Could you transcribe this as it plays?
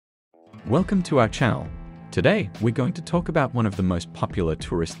Welcome to our channel. Today, we're going to talk about one of the most popular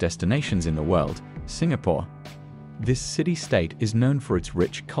tourist destinations in the world, Singapore. This city-state is known for its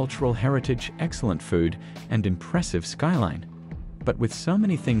rich cultural heritage, excellent food, and impressive skyline. But with so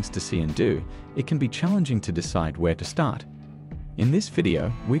many things to see and do, it can be challenging to decide where to start. In this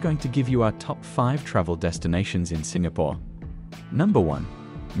video, we're going to give you our top 5 travel destinations in Singapore. Number 1.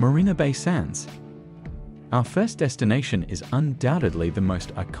 Marina Bay Sands. Our first destination is undoubtedly the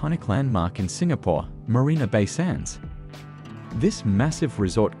most iconic landmark in Singapore, Marina Bay Sands. This massive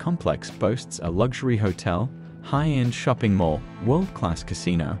resort complex boasts a luxury hotel, high-end shopping mall, world-class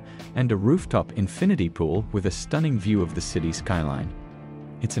casino, and a rooftop infinity pool with a stunning view of the city's skyline.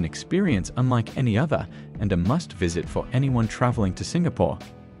 It's an experience unlike any other and a must-visit for anyone traveling to Singapore.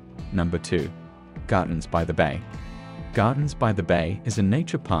 Number 2. Gardens by the Bay. Gardens by the Bay is a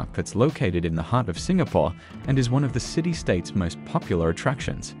nature park that's located in the heart of Singapore and is one of the city-state's most popular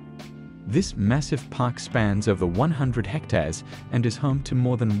attractions. This massive park spans over 100 hectares and is home to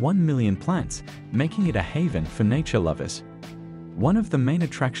more than 1 million plants, making it a haven for nature lovers. One of the main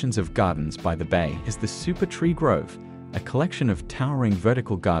attractions of Gardens by the Bay is the Super Tree Grove, a collection of towering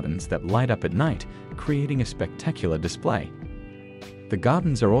vertical gardens that light up at night, creating a spectacular display. The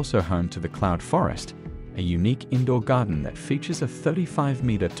gardens are also home to the Cloud Forest, a unique indoor garden that features a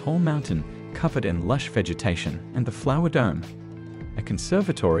 35-meter-tall mountain covered in lush vegetation, and the Flower Dome, a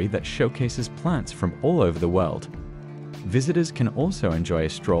conservatory that showcases plants from all over the world. Visitors can also enjoy a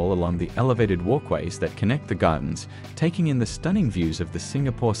stroll along the elevated walkways that connect the gardens, taking in the stunning views of the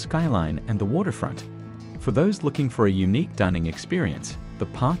Singapore skyline and the waterfront. For those looking for a unique dining experience, the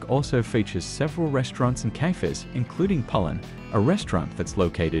park also features several restaurants and cafes, including Pullen, a restaurant that's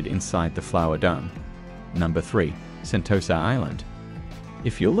located inside the Flower Dome. Number 3. Sentosa Island.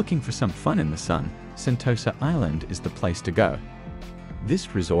 If you're looking for some fun in the sun, Sentosa Island is the place to go.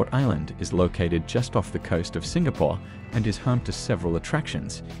 This resort island is located just off the coast of Singapore and is home to several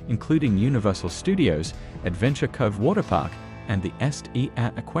attractions, including Universal Studios, Adventure Cove Water Park, and the St.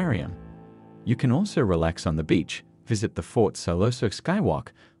 Aquarium. You can also relax on the beach, visit the Fort Siloso Skywalk,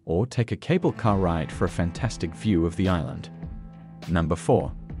 or take a cable car ride for a fantastic view of the island. Number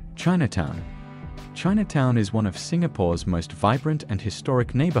 4. Chinatown. Chinatown is one of Singapore's most vibrant and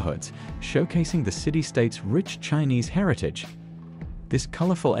historic neighborhoods, showcasing the city-state's rich Chinese heritage. This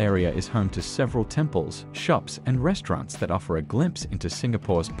colorful area is home to several temples, shops, and restaurants that offer a glimpse into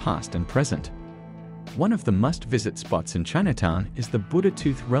Singapore's past and present. One of the must-visit spots in Chinatown is the Buddha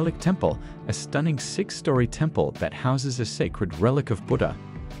Tooth Relic Temple, a stunning 6-story temple that houses a sacred relic of Buddha.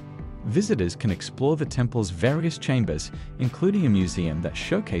 Visitors can explore the temple's various chambers, including a museum that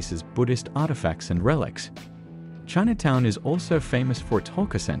showcases Buddhist artifacts and relics. Chinatown is also famous for its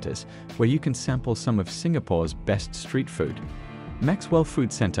hawker centers, where you can sample some of Singapore's best street food. Maxwell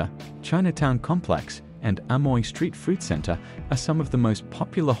Food Centre, Chinatown Complex, and Amoy Street Food Centre are some of the most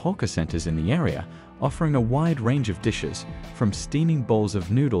popular hawker centers in the area, offering a wide range of dishes, from steaming bowls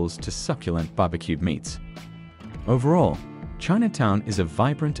of noodles to succulent barbecued meats. Overall, Chinatown is a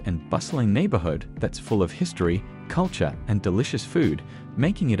vibrant and bustling neighborhood that's full of history, culture, and delicious food,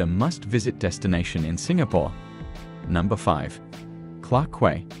 making it a must-visit destination in Singapore. Number 5. Clarke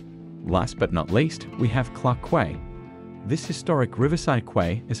Quay. Last but not least, we have Clarke Quay. This historic riverside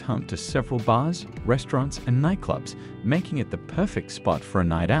quay is home to several bars, restaurants, and nightclubs, making it the perfect spot for a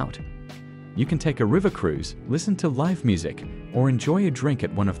night out. You can take a river cruise, listen to live music, or enjoy a drink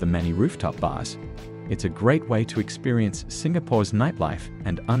at one of the many rooftop bars. It's a great way to experience Singapore's nightlife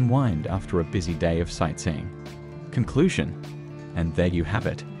and unwind after a busy day of sightseeing. Conclusion. And there you have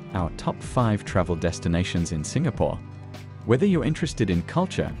it, our top 5 travel destinations in Singapore. Whether you're interested in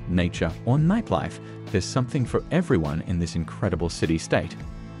culture, nature, or nightlife, there's something for everyone in this incredible city-state.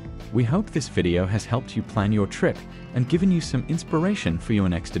 We hope this video has helped you plan your trip and given you some inspiration for your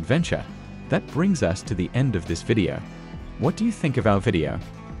next adventure. That brings us to the end of this video. What do you think of our video?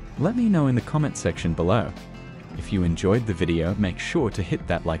 Let me know in the comment section below. If you enjoyed the video, make sure to hit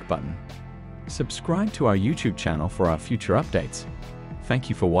that like button. Subscribe to our YouTube channel for our future updates. Thank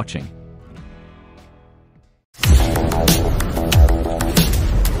you for watching.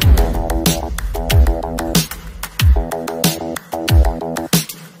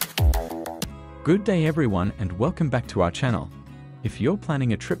 Good day everyone, and welcome back to our channel. If you're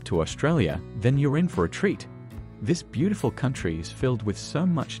planning a trip to Australia, then you're in for a treat. This beautiful country is filled with so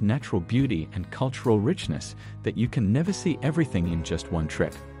much natural beauty and cultural richness that you can never see everything in just one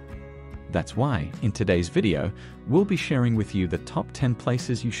trip. That's why, in today's video, we'll be sharing with you the top 10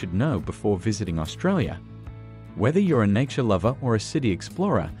 places you should know before visiting Australia. Whether you're a nature lover or a city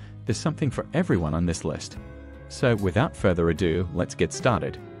explorer, there's something for everyone on this list. So without further ado, let's get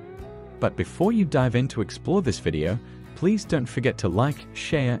started. But before you dive in to explore this video, please don't forget to like,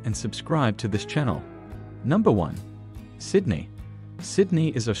 share, and subscribe to this channel. Number 1. Sydney. Sydney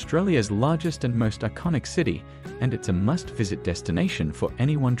is Australia's largest and most iconic city, and it's a must-visit destination for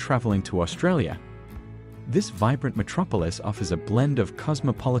anyone traveling to Australia. This vibrant metropolis offers a blend of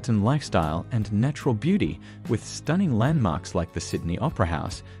cosmopolitan lifestyle and natural beauty, with stunning landmarks like the Sydney Opera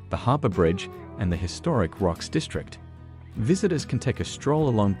House, the Harbour Bridge, and the historic Rocks District. Visitors can take a stroll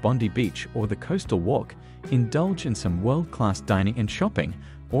along Bondi Beach or the Coastal Walk, indulge in some world-class dining and shopping,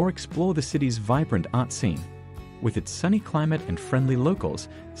 or explore the city's vibrant art scene. With its sunny climate and friendly locals,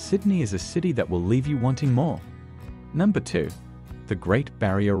 Sydney is a city that will leave you wanting more. Number 2. The Great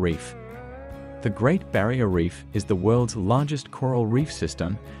Barrier Reef. The Great Barrier Reef is the world's largest coral reef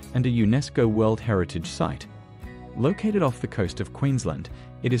system and a UNESCO World Heritage Site. Located off the coast of Queensland,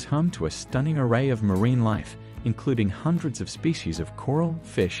 it is home to a stunning array of marine life, including hundreds of species of coral,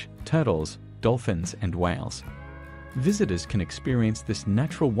 fish, turtles, dolphins, and whales. Visitors can experience this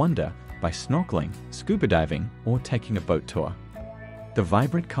natural wonder by snorkeling, scuba diving, or taking a boat tour. The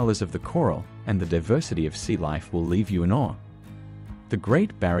vibrant colors of the coral and the diversity of sea life will leave you in awe. The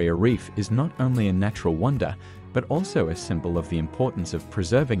Great Barrier Reef is not only a natural wonder, but also a symbol of the importance of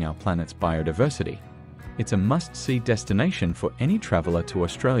preserving our planet's biodiversity. It's a must-see destination for any traveler to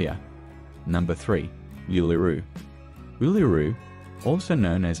Australia. Number 3. Uluru. Uluru, also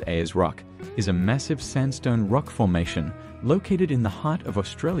known as Ayers Rock, is a massive sandstone rock formation located in the heart of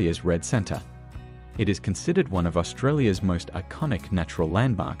Australia's Red Centre. It is considered one of Australia's most iconic natural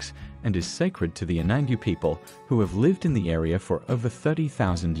landmarks and is sacred to the Anangu people who have lived in the area for over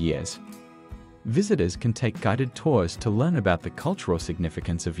 30,000 years. Visitors can take guided tours to learn about the cultural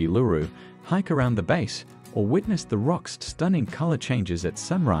significance of Uluru, hike around the base, or witness the rock's stunning color changes at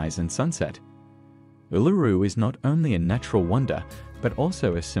sunrise and sunset. Uluru is not only a natural wonder, but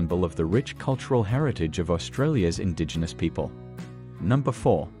also a symbol of the rich cultural heritage of Australia's Indigenous people. Number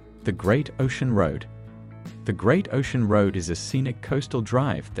 4. The Great Ocean Road. The Great Ocean Road is a scenic coastal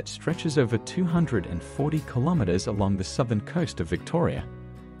drive that stretches over 240 kilometers along the southern coast of Victoria.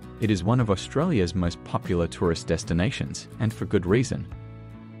 It is one of Australia's most popular tourist destinations, and for good reason.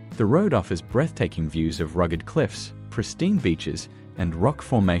 The road offers breathtaking views of rugged cliffs, pristine beaches, and rock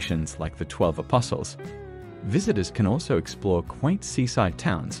formations like the 12 Apostles. Visitors can also explore quaint seaside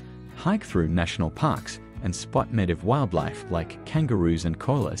towns, hike through national parks, and spot native wildlife like kangaroos and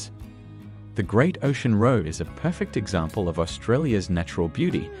koalas. The Great Ocean Road is a perfect example of Australia's natural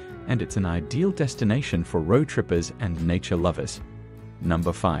beauty, and it's an ideal destination for road trippers and nature lovers.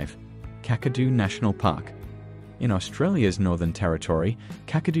 Number 5. Kakadu National Park. In Australia's Northern Territory,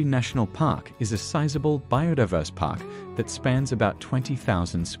 Kakadu National Park is a sizable biodiverse park that spans about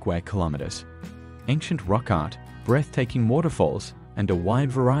 20,000 square kilometers. Ancient rock art, breathtaking waterfalls, and a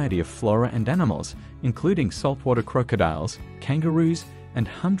wide variety of flora and animals, including saltwater crocodiles, kangaroos, and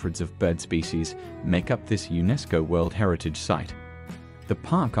hundreds of bird species, make up this UNESCO World Heritage Site. The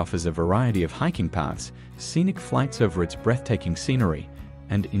park offers a variety of hiking paths, scenic flights over its breathtaking scenery,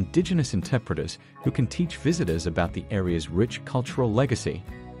 and Indigenous interpreters who can teach visitors about the area's rich cultural legacy.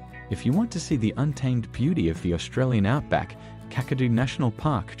 If you want to see the untamed beauty of the Australian outback, Kakadu National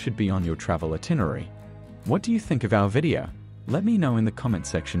Park should be on your travel itinerary. What do you think of our video? Let me know in the comment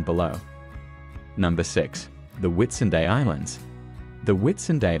section below. Number 6. The Whitsunday Islands. The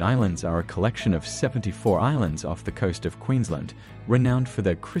Whitsunday Islands are a collection of 74 islands off the coast of Queensland, renowned for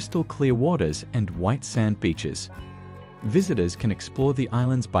their crystal clear waters and white sand beaches. Visitors can explore the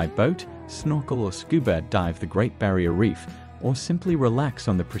islands by boat, snorkel or scuba dive the Great Barrier Reef, or simply relax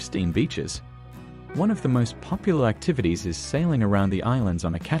on the pristine beaches. One of the most popular activities is sailing around the islands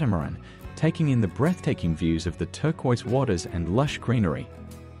on a catamaran, taking in the breathtaking views of the turquoise waters and lush greenery.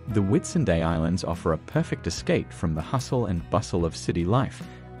 The Whitsunday Islands offer a perfect escape from the hustle and bustle of city life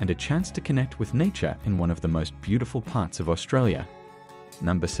and a chance to connect with nature in one of the most beautiful parts of Australia.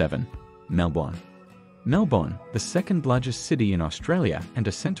 Number 7. Melbourne. Melbourne, the second largest city in Australia and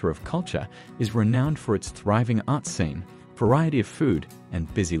a centre of culture, is renowned for its thriving art scene, variety of food,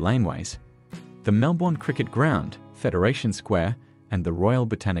 and busy laneways. The Melbourne Cricket Ground, Federation Square, and the Royal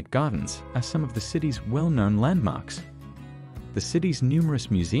Botanic Gardens are some of the city's well-known landmarks. The city's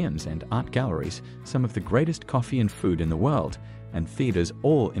numerous museums and art galleries, some of the greatest coffee and food in the world, and theatres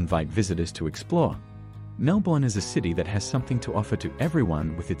all invite visitors to explore. Melbourne is a city that has something to offer to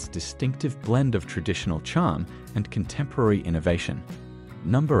everyone with its distinctive blend of traditional charm and contemporary innovation.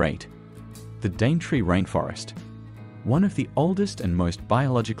 Number 8. The Daintree Rainforest. One of the oldest and most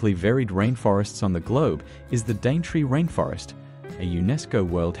biologically varied rainforests on the globe is the Daintree Rainforest, a UNESCO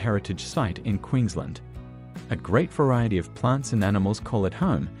World Heritage Site in Queensland. A great variety of plants and animals call it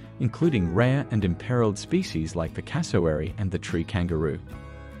home, including rare and imperiled species like the cassowary and the tree kangaroo.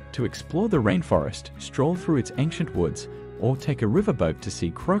 To explore the rainforest, stroll through its ancient woods, or take a riverboat to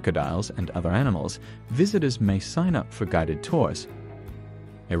see crocodiles and other animals, visitors may sign up for guided tours.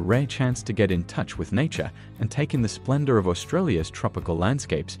 A rare chance to get in touch with nature and take in the splendor of Australia's tropical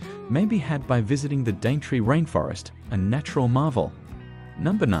landscapes may be had by visiting the Daintree rainforest, a natural marvel.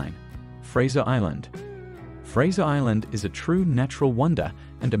 Number 9. Fraser Island. Fraser Island is a true natural wonder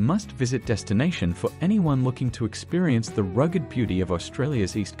and a must-visit destination for anyone looking to experience the rugged beauty of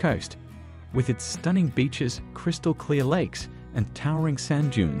Australia's east coast. With its stunning beaches, crystal-clear lakes, and towering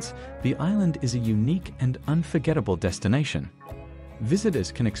sand dunes, the island is a unique and unforgettable destination.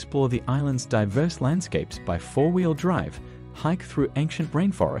 Visitors can explore the island's diverse landscapes by four-wheel drive, hike through ancient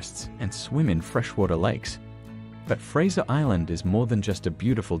rainforests, and swim in freshwater lakes. But Fraser Island is more than just a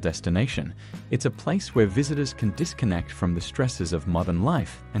beautiful destination. It's a place where visitors can disconnect from the stresses of modern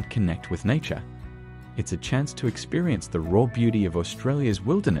life and connect with nature. It's a chance to experience the raw beauty of Australia's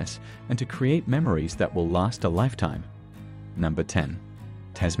wilderness and to create memories that will last a lifetime. Number 10.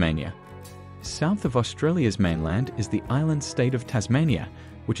 Tasmania. South of Australia's mainland is the island state of Tasmania,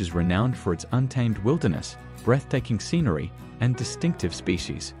 which is renowned for its untamed wilderness, breathtaking scenery, and distinctive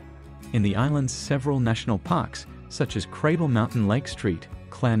species. In the island's several national parks, such as Cradle Mountain Lake Street,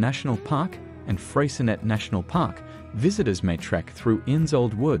 Clare National Park, and Freycinet National Park, visitors may trek through Inn's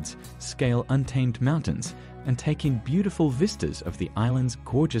Old Woods, scale untamed mountains, and take in beautiful vistas of the island's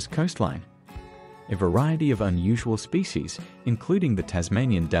gorgeous coastline. A variety of unusual species, including the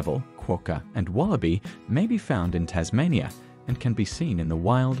Tasmanian devil, quokka, and wallaby, may be found in Tasmania and can be seen in the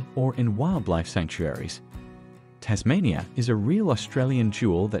wild or in wildlife sanctuaries. Tasmania is a real Australian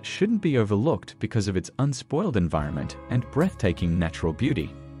jewel that shouldn't be overlooked because of its unspoiled environment and breathtaking natural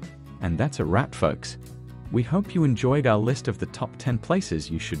beauty. And that's a wrap, folks. We hope you enjoyed our list of the top 10 places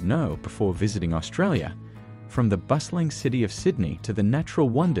you should know before visiting Australia. From the bustling city of Sydney to the natural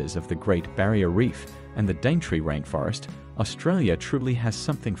wonders of the Great Barrier Reef and the Daintree rainforest, Australia truly has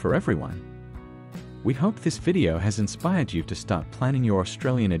something for everyone. We hope this video has inspired you to start planning your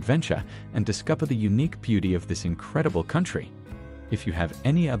Australian adventure and discover the unique beauty of this incredible country. If you have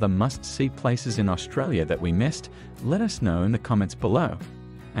any other must-see places in Australia that we missed, let us know in the comments below.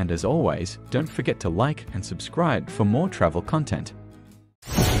 And as always, don't forget to like and subscribe for more travel content.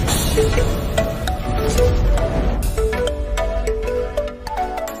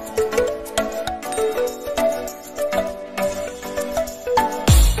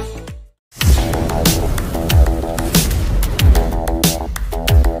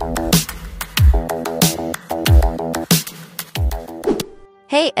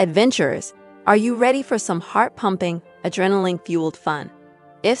 Hey adventurers, are you ready for some heart-pumping, adrenaline-fueled fun?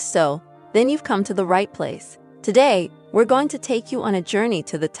 If so, then you've come to the right place. Today, we're going to take you on a journey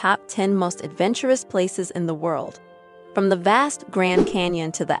to the top 10 most adventurous places in the world. From the vast Grand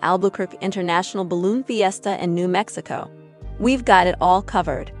Canyon to the Albuquerque International Balloon Fiesta in New Mexico, we've got it all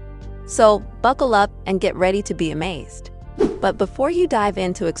covered. So, buckle up and get ready to be amazed. But before you dive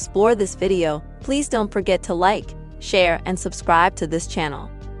in to explore this video, please don't forget to like, share, and subscribe to this channel.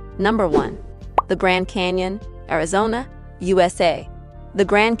 Number 1. The Grand Canyon, Arizona, USA. The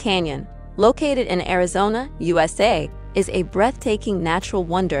Grand Canyon, located in Arizona, USA, is a breathtaking natural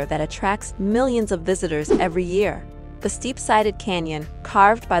wonder that attracts millions of visitors every year. The steep-sided canyon,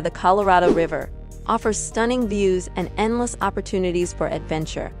 carved by the Colorado River, offers stunning views and endless opportunities for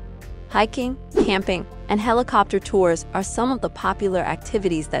adventure. Hiking, camping, and helicopter tours are some of the popular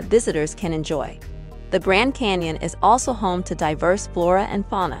activities that visitors can enjoy. The Grand Canyon is also home to diverse flora and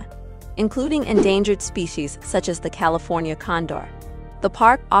fauna, including endangered species such as the California condor. The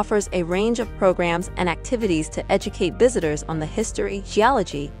park offers a range of programs and activities to educate visitors on the history,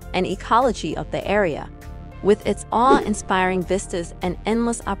 geology, and ecology of the area. With its awe-inspiring vistas and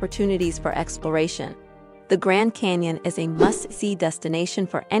endless opportunities for exploration, the Grand Canyon is a must-see destination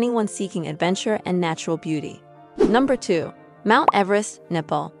for anyone seeking adventure and natural beauty. Number 2. Mount Everest,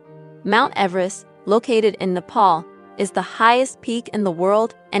 Nepal. Mount Everest, located in Nepal, is the highest peak in the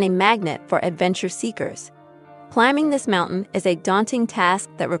world and a magnet for adventure seekers. Climbing this mountain is a daunting task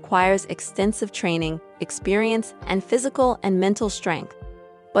that requires extensive training, experience, and physical and mental strength.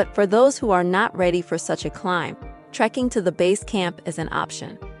 But for those who are not ready for such a climb, trekking to the base camp is an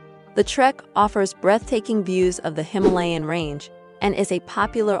option. The trek offers breathtaking views of the Himalayan range and is a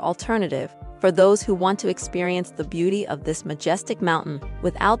popular alternative for those who want to experience the beauty of this majestic mountain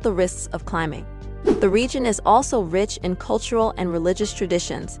without the risks of climbing. The region is also rich in cultural and religious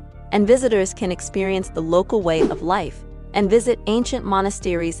traditions, and visitors can experience the local way of life and visit ancient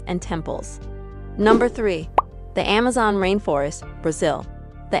monasteries and temples. Number 3. The Amazon rainforest, Brazil.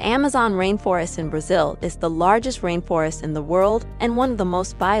 The Amazon rainforest in Brazil is the largest rainforest in the world and one of the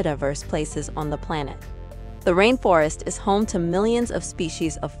most biodiverse places on the planet. The rainforest is home to millions of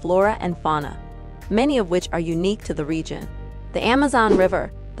species of flora and fauna, many of which are unique to the region. The Amazon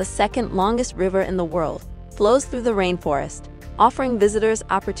River, the second longest river in the world, flows through the rainforest, offering visitors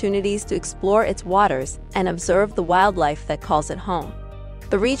opportunities to explore its waters and observe the wildlife that calls it home.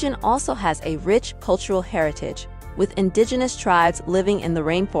 The region also has a rich cultural heritage, with indigenous tribes living in the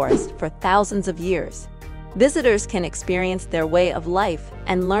rainforest for thousands of years. Visitors can experience their way of life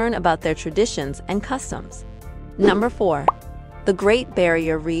and learn about their traditions and customs. Number 4. The Great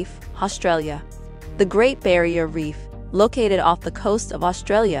Barrier Reef, Australia. The Great Barrier Reef, located off the coast of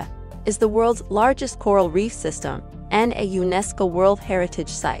Australia, is the world's largest coral reef system and a UNESCO World Heritage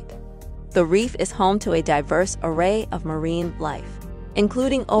Site. The reef is home to a diverse array of marine life,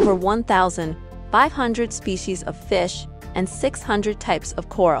 including over 1,500 species of fish and 600 types of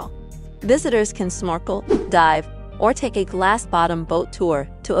coral. Visitors can snorkel, dive, or take a glass-bottom boat tour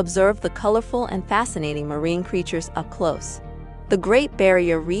to observe the colorful and fascinating marine creatures up close. The Great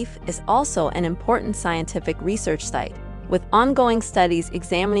Barrier Reef is also an important scientific research site, with ongoing studies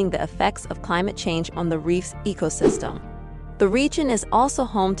examining the effects of climate change on the reef's ecosystem. The region is also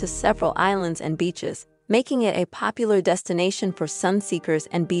home to several islands and beaches, making it a popular destination for sun-seekers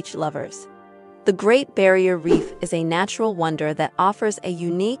and beach lovers. The Great Barrier Reef is a natural wonder that offers a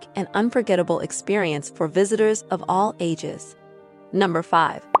unique and unforgettable experience for visitors of all ages. Number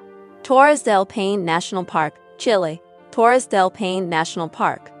 5. Torres del Paine National Park, Chile. Torres del Paine National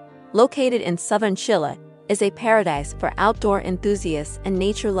Park, located in southern Chile, is a paradise for outdoor enthusiasts and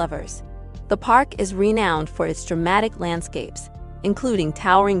nature lovers. The park is renowned for its dramatic landscapes, including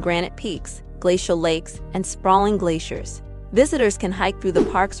towering granite peaks, glacial lakes, and sprawling glaciers. Visitors can hike through the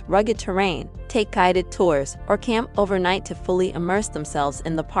park's rugged terrain, take guided tours, or camp overnight to fully immerse themselves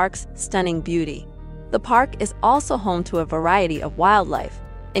in the park's stunning beauty. The park is also home to a variety of wildlife,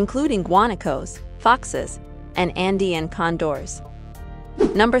 including guanacos, foxes, and Andean condors.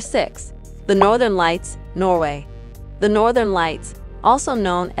 Number 6. The Northern Lights, Norway. The Northern Lights, also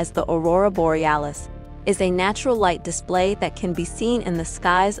known as the Aurora Borealis, is a natural light display that can be seen in the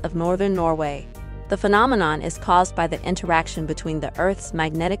skies of northern Norway. The phenomenon is caused by the interaction between the Earth's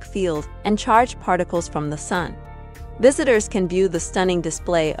magnetic field and charged particles from the sun. Visitors can view the stunning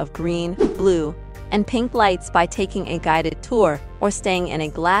display of green, blue, and pink lights by taking a guided tour or staying in a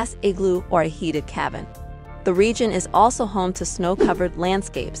glass igloo or a heated cabin. The region is also home to snow-covered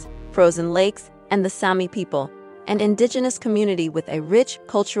landscapes, frozen lakes, and the Sami people, an indigenous community with a rich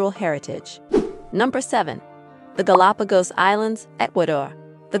cultural heritage. Number 7. The Galapagos Islands, Ecuador.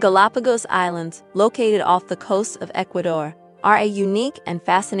 The Galapagos Islands, located off the coast of Ecuador, are a unique and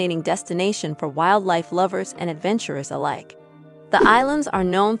fascinating destination for wildlife lovers and adventurers alike. The islands are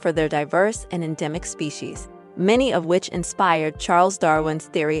known for their diverse and endemic species, many of which inspired Charles Darwin's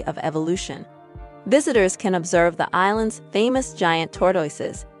theory of evolution. Visitors can observe the island's famous giant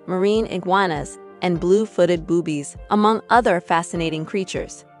tortoises, marine iguanas, and blue-footed boobies, among other fascinating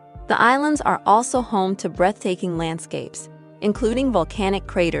creatures. The islands are also home to breathtaking landscapes, including volcanic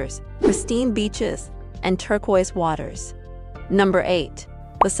craters, pristine beaches, and turquoise waters. Number 8.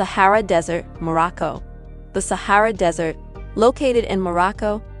 The Sahara Desert, Morocco. The Sahara Desert, located in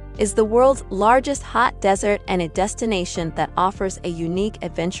Morocco, is the world's largest hot desert and a destination that offers a unique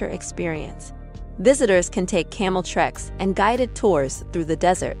adventure experience. Visitors can take camel treks and guided tours through the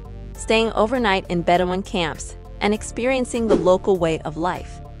desert, staying overnight in Bedouin camps and experiencing the local way of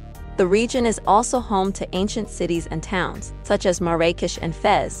life. The region is also home to ancient cities and towns, such as Marrakech and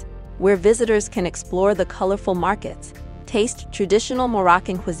Fez, where visitors can explore the colorful markets, taste traditional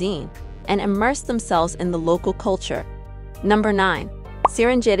Moroccan cuisine, and immerse themselves in the local culture. Number 9.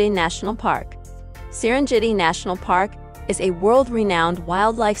 Serengeti National Park. Serengeti National Park is a world-renowned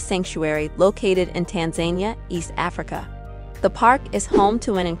wildlife sanctuary located in Tanzania, East Africa. The park is home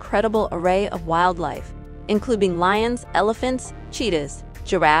to an incredible array of wildlife, including lions, elephants, cheetahs,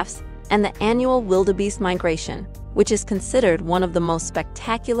 giraffes, and the annual wildebeest migration, which is considered one of the most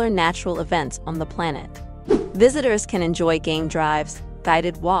spectacular natural events on the planet. Visitors can enjoy game drives,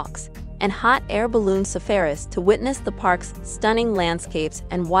 guided walks, and hot air balloon safaris to witness the park's stunning landscapes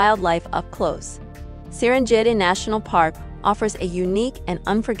and wildlife up close. Serengeti National Park offers a unique and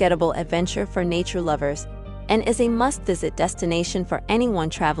unforgettable adventure for nature lovers and is a must-visit destination for anyone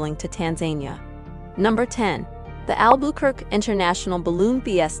traveling to Tanzania. Number 10. The Albuquerque International Balloon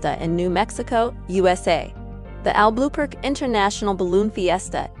Fiesta in New Mexico, USA. The Albuquerque International Balloon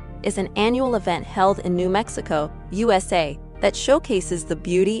Fiesta is an annual event held in New Mexico, USA, that showcases the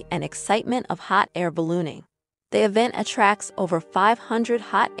beauty and excitement of hot air ballooning. The event attracts over 500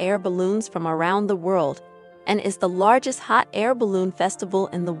 hot air balloons from around the world and is the largest hot air balloon festival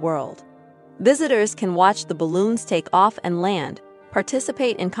in the world. Visitors can watch the balloons take off and land,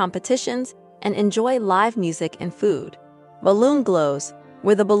 participate in competitions, and enjoy live music and food. Balloon glows,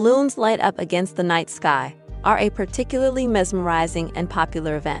 where the balloons light up against the night sky, are a particularly mesmerizing and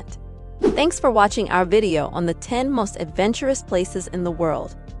popular event. Thanks for watching our video on the 10 most adventurous places in the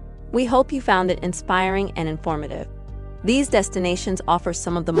world. We hope you found it inspiring and informative. These destinations offer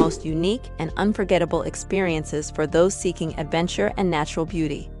some of the most unique and unforgettable experiences for those seeking adventure and natural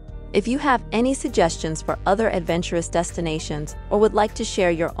beauty. If you have any suggestions for other adventurous destinations or would like to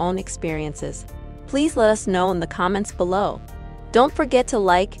share your own experiences, please let us know in the comments below. Don't forget to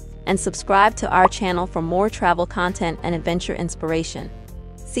like and subscribe to our channel for more travel content and adventure inspiration.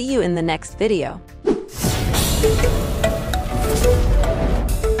 See you in the next video.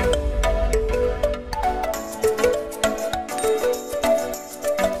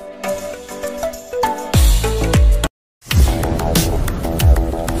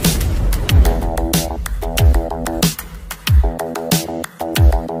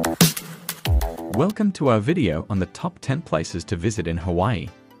 Welcome to our video on the top 10 places to visit in Hawaii.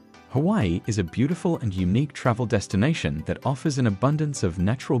 Hawaii is a beautiful and unique travel destination that offers an abundance of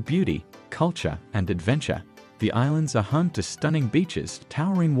natural beauty, culture, and adventure. The islands are home to stunning beaches,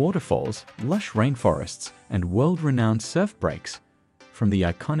 towering waterfalls, lush rainforests, and world-renowned surf breaks. From the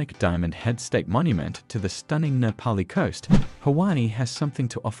iconic Diamond Head State Monument to the stunning Nepali coast, Hawaii has something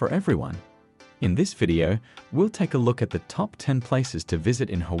to offer everyone. In this video, we'll take a look at the top 10 places to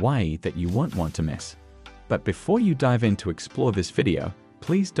visit in Hawaii that you won't want to miss. But before you dive in to explore this video,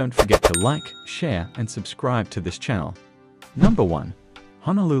 please don't forget to like, share, and subscribe to this channel. Number 1.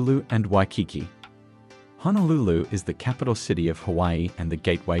 Honolulu and Waikiki. Honolulu is the capital city of Hawaii and the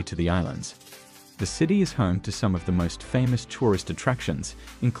gateway to the islands. The city is home to some of the most famous tourist attractions,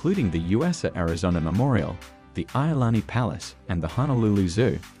 including the USS Arizona Memorial, the Iolani Palace, and the Honolulu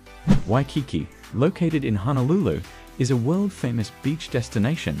Zoo. Waikiki, located in Honolulu, is a world-famous beach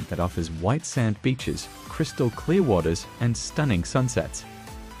destination that offers white sand beaches, crystal clear waters, and stunning sunsets.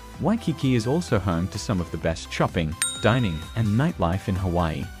 Waikiki is also home to some of the best shopping, dining, and nightlife in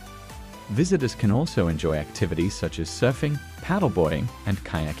Hawaii. Visitors can also enjoy activities such as surfing, paddleboarding, and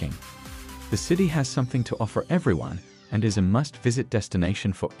kayaking. The city has something to offer everyone and is a must-visit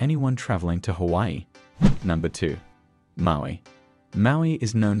destination for anyone traveling to Hawaii. Number 2. Maui. Maui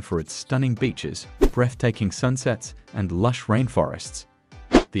is known for its stunning beaches, breathtaking sunsets, and lush rainforests.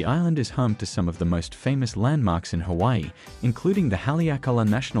 The island is home to some of the most famous landmarks in Hawaii, including the Haleakala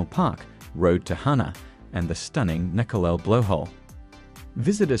National Park, Road to Hana, and the stunning Nicolel Blowhole.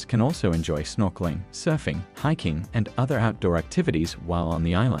 Visitors can also enjoy snorkeling, surfing, hiking, and other outdoor activities while on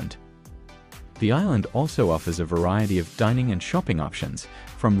the island. The island also offers a variety of dining and shopping options,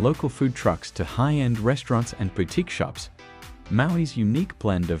 from local food trucks to high-end restaurants and boutique shops. Maui's unique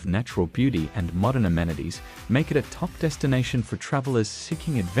blend of natural beauty and modern amenities make it a top destination for travelers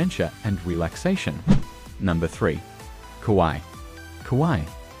seeking adventure and relaxation. Number 3. Kauai. Kauai,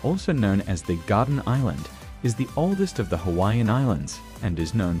 also known as the Garden Island, is the oldest of the Hawaiian Islands and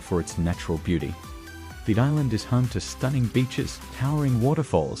is known for its natural beauty. The island is home to stunning beaches, towering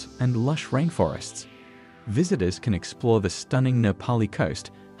waterfalls, and lush rainforests. Visitors can explore the stunning Nepali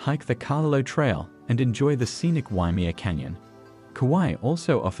coast, hike the Kalalo Trail, and enjoy the scenic Waimea Canyon. Kauai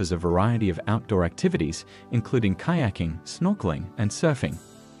also offers a variety of outdoor activities, including kayaking, snorkeling, and surfing.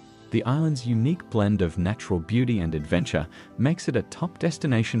 The island's unique blend of natural beauty and adventure makes it a top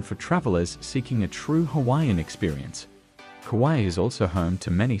destination for travelers seeking a true Hawaiian experience. Kauai is also home to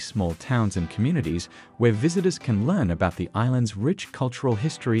many small towns and communities where visitors can learn about the island's rich cultural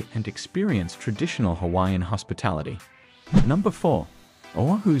history and experience traditional Hawaiian hospitality. Number 4.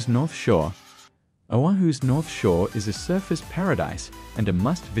 Oahu's North Shore. Oahu's North Shore is a surfer's paradise and a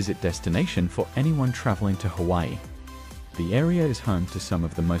must-visit destination for anyone traveling to Hawaii. The area is home to some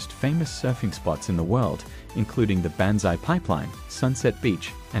of the most famous surfing spots in the world, including the Banzai Pipeline, Sunset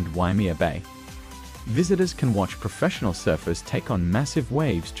Beach, and Waimea Bay. Visitors can watch professional surfers take on massive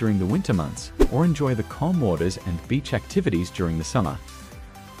waves during the winter months or enjoy the calm waters and beach activities during the summer.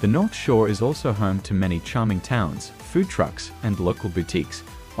 The North Shore is also home to many charming towns, food trucks, and local boutiques,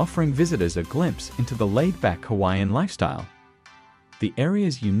 offering visitors a glimpse into the laid-back Hawaiian lifestyle. The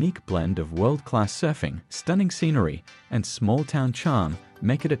area's unique blend of world-class surfing, stunning scenery, and small-town charm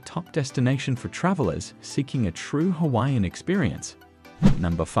make it a top destination for travelers seeking a true Hawaiian experience.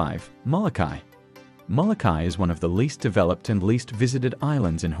 Number 5. Molokai. Molokai is one of the least developed and least visited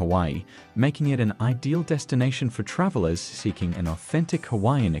islands in Hawaii, making it an ideal destination for travelers seeking an authentic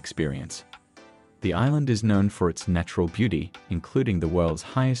Hawaiian experience. The island is known for its natural beauty, including the world's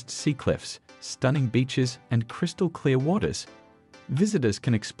highest sea cliffs, stunning beaches, and crystal-clear waters. Visitors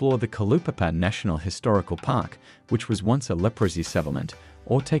can explore the Kalupapa National Historical Park, which was once a leprosy settlement,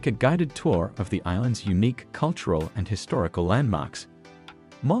 or take a guided tour of the island's unique cultural and historical landmarks.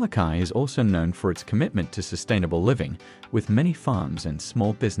 Molokai is also known for its commitment to sustainable living, with many farms and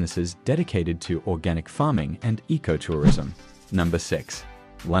small businesses dedicated to organic farming and ecotourism. Number 6.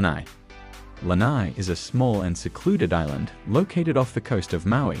 Lanai. Lanai is a small and secluded island located off the coast of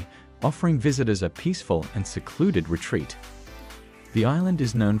Maui, offering visitors a peaceful and secluded retreat. The island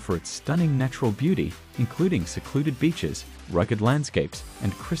is known for its stunning natural beauty, including secluded beaches, rugged landscapes,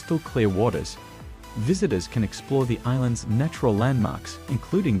 and crystal-clear waters. Visitors can explore the island's natural landmarks,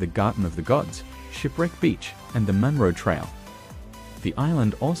 including the Garden of the Gods, Shipwreck Beach, and the Munro Trail. The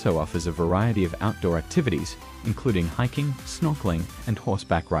island also offers a variety of outdoor activities, including hiking, snorkeling, and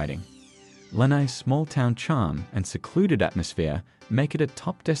horseback riding. Lanai's small-town charm and secluded atmosphere make it a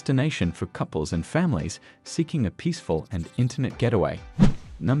top destination for couples and families seeking a peaceful and intimate getaway.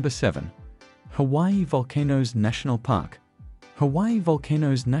 Number 7. Hawaii Volcanoes National Park. Hawaii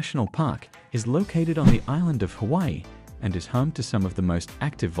Volcanoes National Park is located on the island of Hawaii and is home to some of the most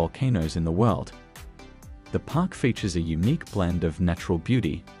active volcanoes in the world. The park features a unique blend of natural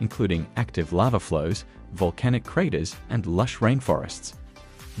beauty, including active lava flows, volcanic craters, and lush rainforests.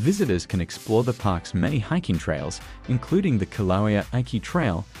 Visitors can explore the park's many hiking trails, including the Kilauea Aiki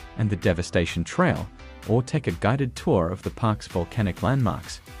Trail and the Devastation Trail, or take a guided tour of the park's volcanic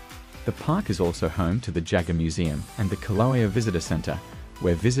landmarks. The park is also home to the Jagger Museum and the Kilauea Visitor Center,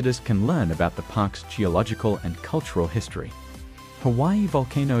 where visitors can learn about the park's geological and cultural history. Hawaii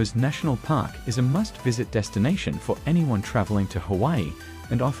Volcanoes National Park is a must-visit destination for anyone traveling to Hawaii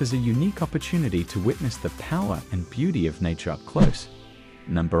and offers a unique opportunity to witness the power and beauty of nature up close.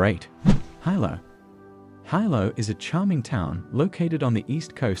 Number 8. Hilo. Hilo is a charming town located on the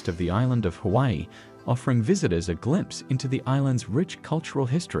east coast of the island of Hawaii, offering visitors a glimpse into the island's rich cultural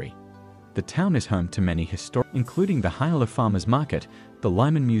history. The town is home to many including the Hilo Farmers Market, the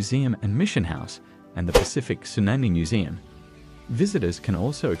Lyman Museum and Mission House, and the Pacific Tsunami Museum. Visitors can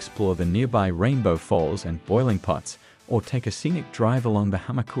also explore the nearby Rainbow Falls and Boiling Pots, or take a scenic drive along the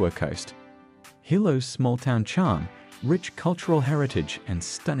Hamakua coast. Hilo's small-town charm, rich cultural heritage, and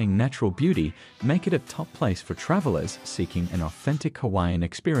stunning natural beauty make it a top place for travelers seeking an authentic Hawaiian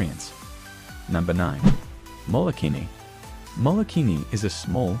experience. Number 9. Molokini. Molokini is a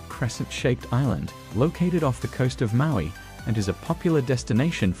small, crescent-shaped island located off the coast of Maui and is a popular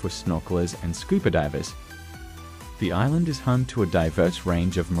destination for snorkelers and scuba divers. The island is home to a diverse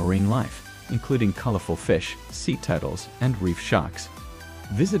range of marine life, including colorful fish, sea turtles, and reef sharks.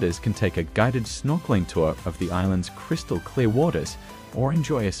 Visitors can take a guided snorkeling tour of the island's crystal-clear waters or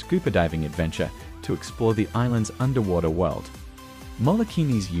enjoy a scuba diving adventure to explore the island's underwater world.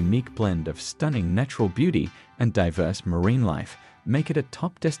 Molokini's unique blend of stunning natural beauty and diverse marine life make it a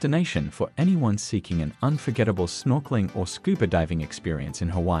top destination for anyone seeking an unforgettable snorkeling or scuba diving experience in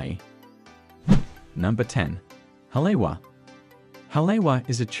Hawaii. Number 10. Halewa. Halewa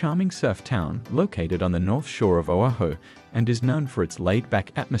is a charming surf town located on the north shore of Oahu and is known for its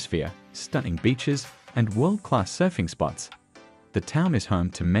laid-back atmosphere, stunning beaches, and world-class surfing spots. The town is home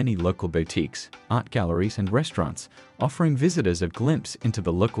to many local boutiques, art galleries, and restaurants, offering visitors a glimpse into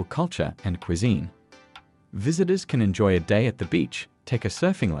the local culture and cuisine. Visitors can enjoy a day at the beach, take a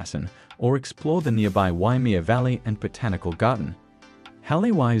surfing lesson, or explore the nearby Waimea Valley and Botanical Garden.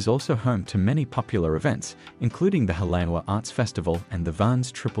 Halewa is also home to many popular events, including the Halewa Arts Festival and the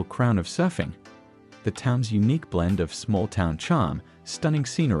Vans Triple Crown of Surfing. The town's unique blend of small-town charm, stunning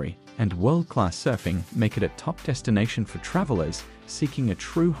scenery, and world-class surfing make it a top destination for travelers seeking a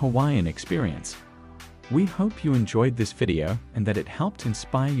true Hawaiian experience. We hope you enjoyed this video and that it helped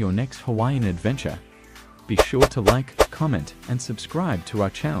inspire your next Hawaiian adventure. Be sure to like, comment, and subscribe to our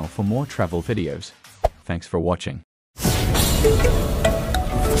channel for more travel videos. Thanks for watching.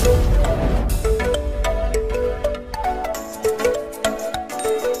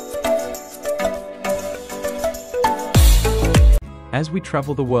 As we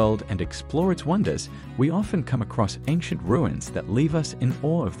travel the world and explore its wonders, we often come across ancient ruins that leave us in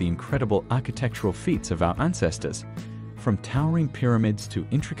awe of the incredible architectural feats of our ancestors. From towering pyramids to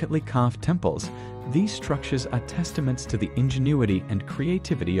intricately carved temples, these structures are testaments to the ingenuity and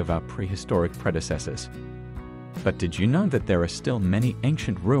creativity of our prehistoric predecessors. But did you know that there are still many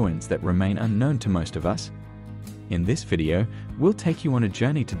ancient ruins that remain unknown to most of us? In this video, we'll take you on a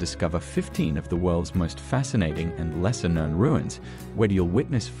journey to discover 15 of the world's most fascinating and lesser-known ruins, where you'll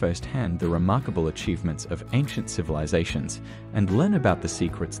witness firsthand the remarkable achievements of ancient civilizations and learn about the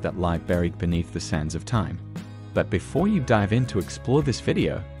secrets that lie buried beneath the sands of time. But before you dive in to explore this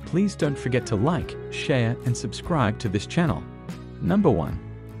video, please don't forget to like, share, and subscribe to this channel. Number 1.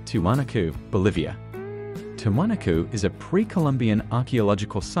 Tiwanaku, Bolivia. Tiwanaku is a pre-Columbian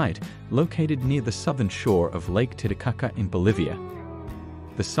archaeological site located near the southern shore of Lake Titicaca in Bolivia.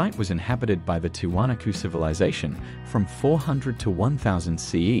 The site was inhabited by the Tiwanaku civilization from 400 to 1000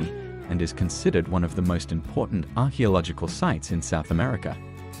 CE and is considered one of the most important archaeological sites in South America.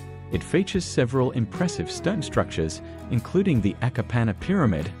 It features several impressive stone structures, including the Acapana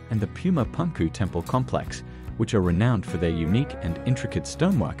Pyramid and the Puma Punku Temple Complex, which are renowned for their unique and intricate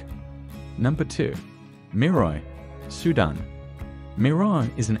stonework. Number 2. Meroe, Sudan. Meroe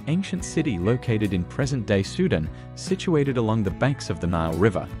is an ancient city located in present-day Sudan, situated along the banks of the Nile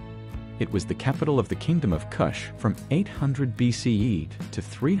River. It was the capital of the Kingdom of Kush from 800 BCE to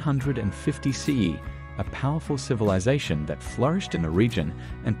 350 CE, a powerful civilization that flourished in the region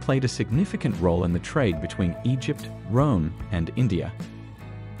and played a significant role in the trade between Egypt, Rome, and India.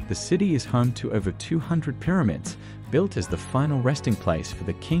 The city is home to over 200 pyramids, built as the final resting place for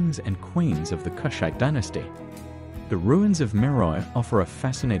the kings and queens of the Kushite dynasty. The ruins of Meroe offer a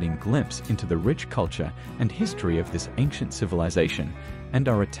fascinating glimpse into the rich culture and history of this ancient civilization and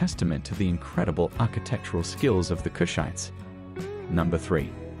are a testament to the incredible architectural skills of the Kushites. Number 3.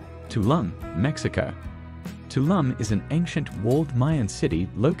 Tulum, Mexico. Tulum is an ancient walled Mayan city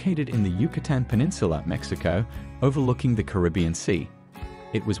located in the Yucatan Peninsula, Mexico, overlooking the Caribbean Sea.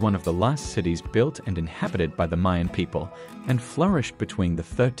 It was one of the last cities built and inhabited by the Mayan people and flourished between the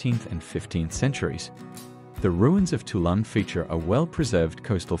 13th and 15th centuries. The ruins of Tulum feature a well-preserved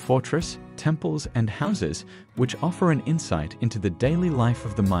coastal fortress, temples, and houses which offer an insight into the daily life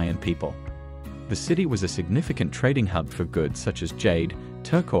of the Mayan people. The city was a significant trading hub for goods such as jade,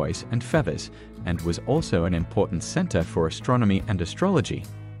 turquoise, and feathers, and was also an important center for astronomy and astrology.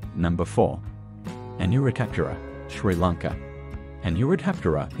 Number 4. Anuradhapura, Sri Lanka.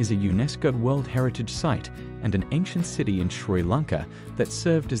 Anuradhapura is a UNESCO World Heritage Site and an ancient city in Sri Lanka that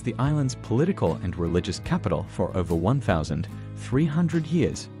served as the island's political and religious capital for over 1,300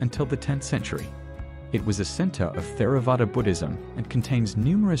 years until the 10th century. It was a center of Theravada Buddhism and contains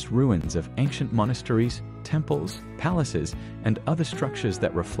numerous ruins of ancient monasteries, temples, palaces, and other structures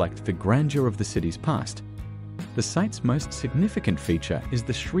that reflect the grandeur of the city's past. The site's most significant feature is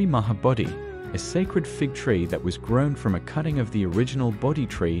the Sri Mahabodhi, a sacred fig tree that was grown from a cutting of the original Bodhi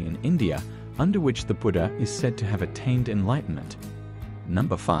tree in India, under which the Buddha is said to have attained enlightenment.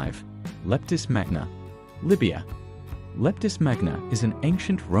 Number 5. Leptis Magna, Libya. Leptis Magna is an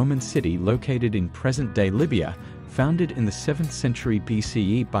ancient Roman city located in present-day Libya, founded in the 7th century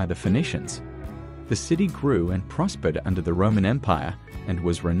BCE by the Phoenicians. The city grew and prospered under the Roman Empire and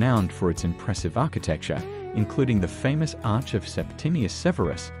was renowned for its impressive architecture, including the famous Arch of Septimius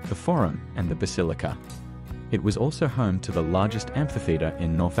Severus, the Forum, and the Basilica. It was also home to the largest amphitheater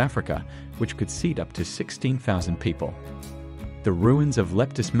in North Africa, which could seat up to 16,000 people. The ruins of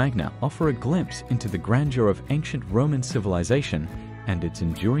Leptis Magna offer a glimpse into the grandeur of ancient Roman civilization and its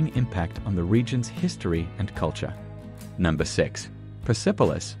enduring impact on the region's history and culture. Number 6.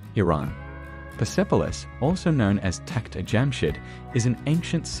 Persepolis, Iran. Persepolis, also known as Takht Jamshid, is an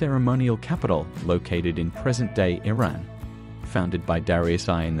ancient ceremonial capital located in present-day Iran. Founded by Darius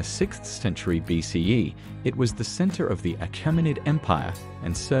I in the 6th century BCE, it was the center of the Achaemenid Empire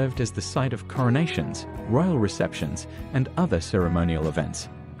and served as the site of coronations, royal receptions, and other ceremonial events.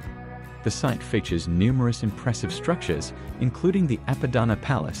 The site features numerous impressive structures, including the Apadana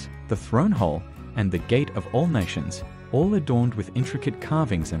Palace, the Throne Hall, and the Gate of All Nations, all adorned with intricate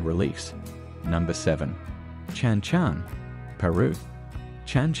carvings and reliefs. Number 7. Chan Chan, Peru.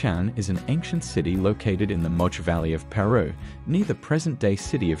 Chan Chan is an ancient city located in the Moche Valley of Peru, near the present-day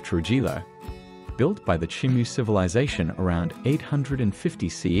city of Trujillo. Built by the Chimu civilization around 850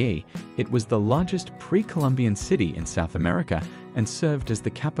 CE, it was the largest pre-Columbian city in South America and served as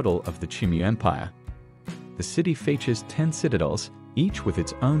the capital of the Chimu Empire. The city features 10 citadels, each with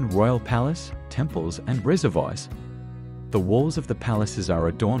its own royal palace, temples, and reservoirs. The walls of the palaces are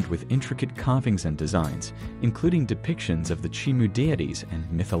adorned with intricate carvings and designs, including depictions of the Chimu deities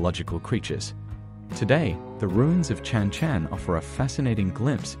and mythological creatures. Today, the ruins of Chan Chan offer a fascinating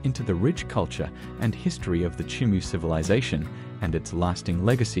glimpse into the rich culture and history of the Chimu civilization and its lasting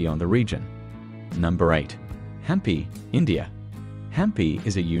legacy on the region. Number 8. Hampi, India. Hampi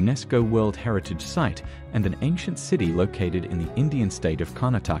is a UNESCO World Heritage Site and an ancient city located in the Indian state of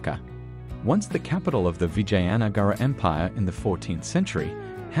Karnataka. Once the capital of the Vijayanagara Empire in the 14th century,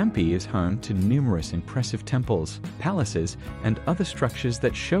 Hampi is home to numerous impressive temples, palaces, and other structures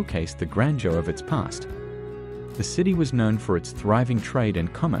that showcase the grandeur of its past. The city was known for its thriving trade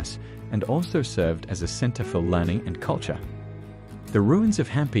and commerce, and also served as a center for learning and culture. The ruins of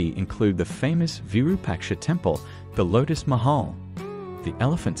Hampi include the famous Virupaksha Temple, the Lotus Mahal, the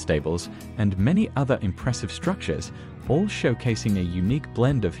elephant stables, and many other impressive structures, all showcasing a unique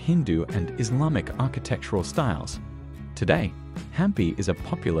blend of Hindu and Islamic architectural styles. Today, Hampi is a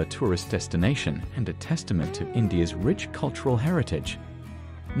popular tourist destination and a testament to India's rich cultural heritage.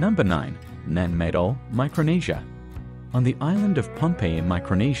 Number 9. Nanmadol, Micronesia. On the island of Pohnpei in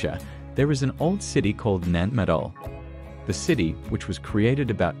Micronesia, there is an old city called Nanmadol. The city, which was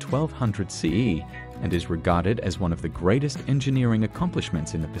created about 1200 CE and is regarded as one of the greatest engineering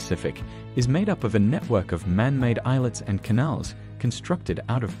accomplishments in the Pacific, is made up of a network of man-made islets and canals constructed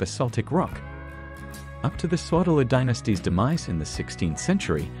out of basaltic rock. Up to the Sordala dynasty's demise in the 16th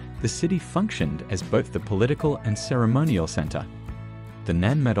century, the city functioned as both the political and ceremonial center. The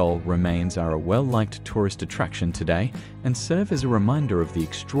Nanmadol remains are a well-liked tourist attraction today and serve as a reminder of the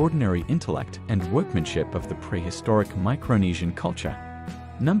extraordinary intellect and workmanship of the prehistoric Micronesian culture.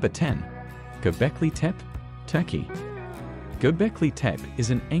 Number 10. Göbekli Tepe, Turkey. Göbekli Tepe is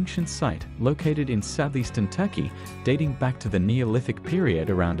an ancient site located in southeastern Turkey dating back to the Neolithic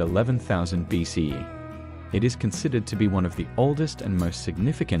period around 11,000 BCE. It is considered to be one of the oldest and most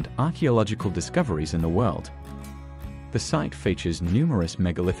significant archaeological discoveries in the world. The site features numerous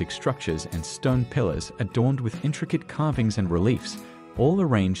megalithic structures and stone pillars adorned with intricate carvings and reliefs, all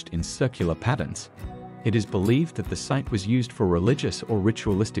arranged in circular patterns. It is believed that the site was used for religious or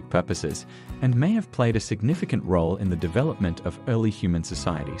ritualistic purposes and may have played a significant role in the development of early human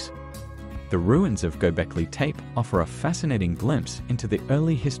societies. The ruins of Göbekli Tepe offer a fascinating glimpse into the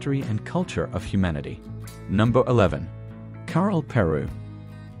early history and culture of humanity. Number 11. Caral, Peru.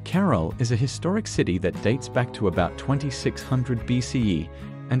 Caral is a historic city that dates back to about 2600 BCE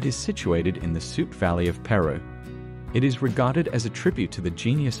and is situated in the Supe Valley of Peru. It is regarded as a tribute to the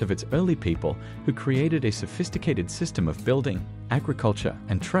genius of its early people who created a sophisticated system of building, agriculture,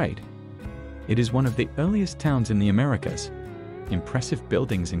 and trade. It is one of the earliest towns in the Americas. Impressive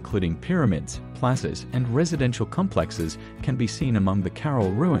buildings including pyramids, plazas, and residential complexes can be seen among the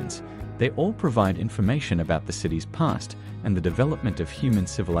Caral ruins. They all provide information about the city's past and the development of human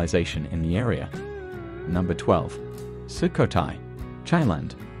civilization in the area. Number 12. Sukhothai,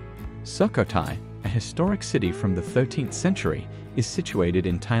 Thailand. Sukhothai, a historic city from the 13th century, is situated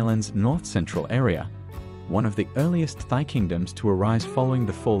in Thailand's north-central area. One of the earliest Thai kingdoms to arise following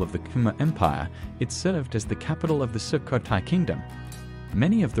the fall of the Khmer Empire, it served as the capital of the Sukhothai Kingdom.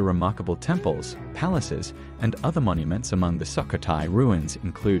 Many of the remarkable temples, palaces, and other monuments among the Sukhothai ruins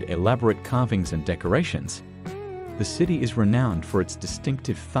include elaborate carvings and decorations. The city is renowned for its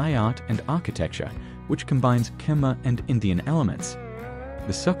distinctive Thai art and architecture, which combines Khmer and Indian elements.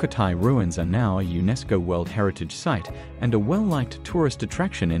 The Sukhothai ruins are now a UNESCO World Heritage Site and a well-liked tourist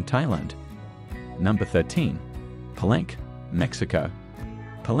attraction in Thailand. Number 13. Palenque, Mexico.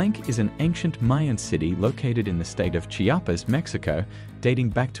 Palenque is an ancient Mayan city located in the state of Chiapas, Mexico, dating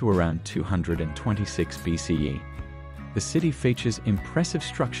back to around 226 BCE. The city features impressive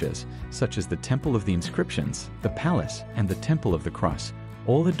structures such as the Temple of the Inscriptions, the Palace, and the Temple of the Cross,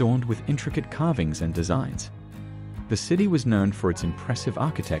 all adorned with intricate carvings and designs. The city was known for its impressive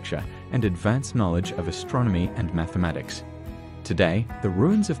architecture and advanced knowledge of astronomy and mathematics. Today, the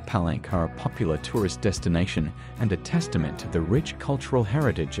ruins of Palenque are a popular tourist destination and a testament to the rich cultural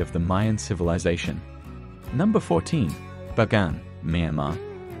heritage of the Mayan civilization. Number 14. Bagan, Myanmar.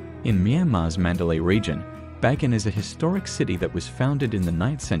 In Myanmar's Mandalay region, Bagan is a historic city that was founded in the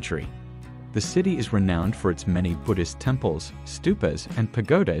 9th century. The city is renowned for its many Buddhist temples, stupas, and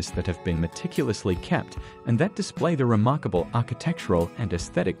pagodas that have been meticulously kept and that display the remarkable architectural and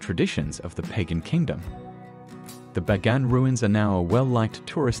aesthetic traditions of the pagan kingdom. The Bagan ruins are now a well-liked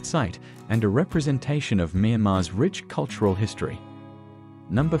tourist site and a representation of Myanmar's rich cultural history.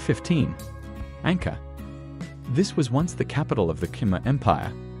 Number 15. Angkor. This was once the capital of the Khmer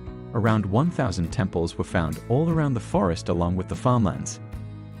Empire. Around 1,000 temples were found all around the forest along with the farmlands.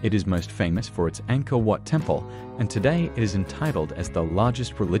 It is most famous for its Angkor Wat Temple, and today it is entitled as the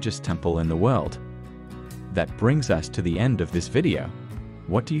largest religious temple in the world. That brings us to the end of this video.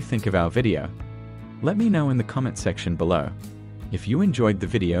 What do you think of our video? Let me know in the comment section below. If you enjoyed the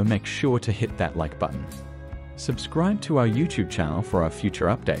video, make sure to hit that like button. Subscribe to our YouTube channel for our future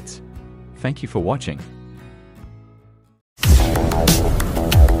updates. Thank you for watching.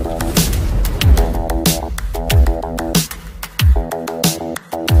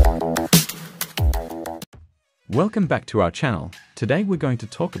 Welcome back to our channel. Today we're going to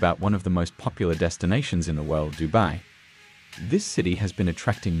talk about one of the most popular destinations in the world, Dubai. This city has been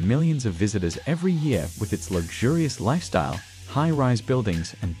attracting millions of visitors every year with its luxurious lifestyle, high-rise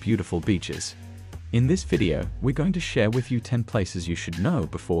buildings, and beautiful beaches. In this video, we're going to share with you 10 places you should know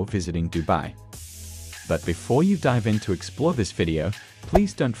before visiting Dubai. But before you dive in to explore this video,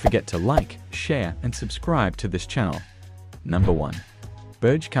 please don't forget to like, share, and subscribe to this channel. Number 1.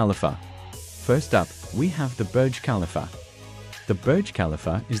 Burj Khalifa. First up, we have the Burj Khalifa. The Burj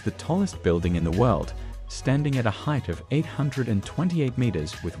Khalifa is the tallest building in the world, standing at a height of 828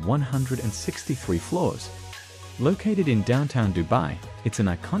 meters with 163 floors. Located in downtown Dubai, it's an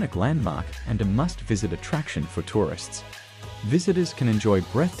iconic landmark and a must-visit attraction for tourists. Visitors can enjoy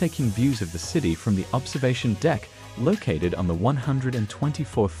breathtaking views of the city from the observation deck located on the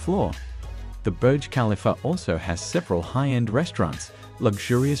 124th floor. The Burj Khalifa also has several high-end restaurants,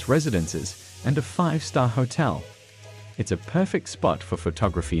 luxurious residences, and a 5-star hotel. It's a perfect spot for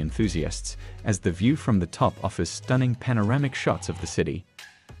photography enthusiasts, as the view from the top offers stunning panoramic shots of the city.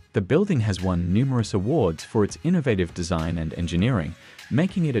 The building has won numerous awards for its innovative design and engineering,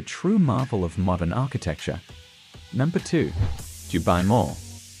 making it a true marvel of modern architecture. Number 2. Dubai Mall.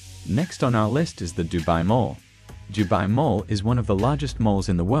 Next on our list is the Dubai Mall. Dubai Mall is one of the largest malls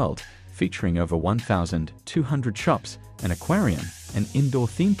in the world, featuring over 1,200 shops, an aquarium, an indoor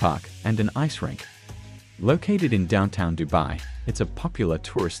theme park, and an ice rink. Located in downtown Dubai, it's a popular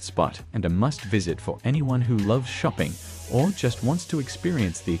tourist spot and a must-visit for anyone who loves shopping or just wants to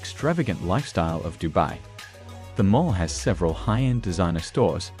experience the extravagant lifestyle of Dubai. The mall has several high-end designer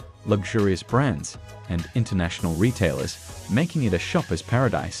stores, luxurious brands, and international retailers, making it a shopper's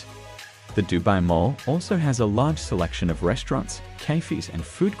paradise. The Dubai Mall also has a large selection of restaurants, cafes, and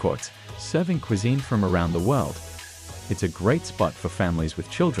food courts, serving cuisine from around the world. It's a great spot for families with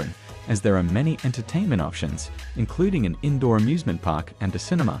children, as there are many entertainment options, including an indoor amusement park and a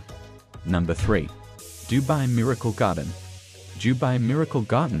cinema. Number 3. Dubai Miracle Garden. Dubai Miracle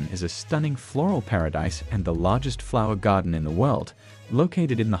Garden is a stunning floral paradise and the largest flower garden in the world,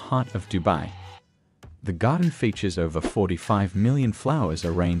 located in the heart of Dubai. The garden features over 45 million flowers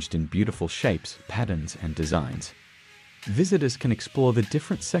arranged in beautiful shapes, patterns, and designs. Visitors can explore the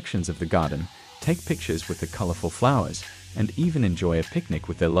different sections of the garden, take pictures with the colorful flowers, and even enjoy a picnic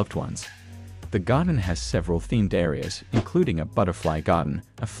with their loved ones. The garden has several themed areas, including a butterfly garden,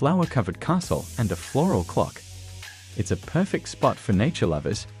 a flower-covered castle, and a floral clock. It's a perfect spot for nature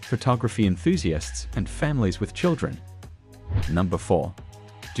lovers, photography enthusiasts, and families with children. Number 4.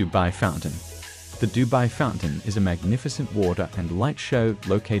 Dubai Fountain. The Dubai Fountain is a magnificent water and light show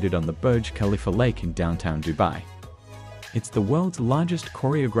located on the Burj Khalifa Lake in downtown Dubai. It's the world's largest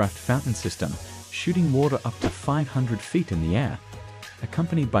choreographed fountain system, shooting water up to 500 feet in the air,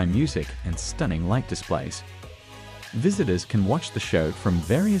 accompanied by music and stunning light displays. Visitors can watch the show from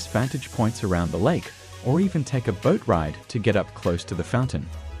various vantage points around the lake, or even take a boat ride to get up close to the fountain.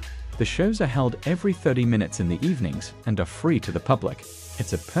 The shows are held every 30 minutes in the evenings and are free to the public.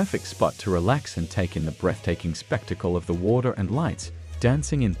 It's a perfect spot to relax and take in the breathtaking spectacle of the water and lights,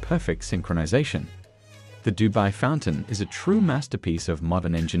 dancing in perfect synchronization. The Dubai Fountain is a true masterpiece of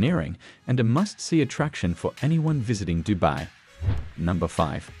modern engineering and a must-see attraction for anyone visiting Dubai. Number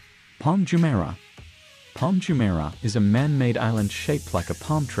 5. Palm Jumeirah. Palm Jumeirah is a man-made island shaped like a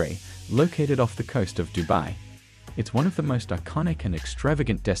palm tree, located off the coast of Dubai. It's one of the most iconic and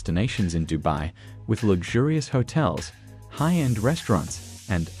extravagant destinations in Dubai, with luxurious hotels, high-end restaurants,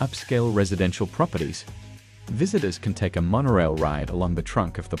 and upscale residential properties. Visitors can take a monorail ride along the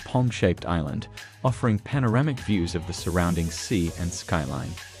trunk of the palm-shaped island, offering panoramic views of the surrounding sea and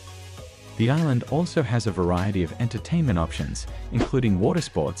skyline. The island also has a variety of entertainment options, including water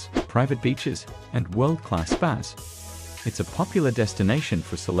sports, private beaches, and world-class spas. It's a popular destination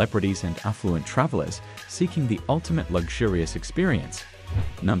for celebrities and affluent travelers seeking the ultimate luxurious experience.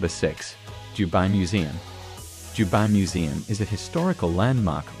 Number 6. Dubai Museum. Dubai Museum is a historical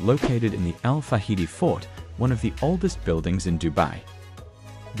landmark located in the Al Fahidi Fort, one of the oldest buildings in Dubai.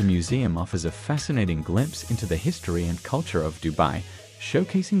 The museum offers a fascinating glimpse into the history and culture of Dubai,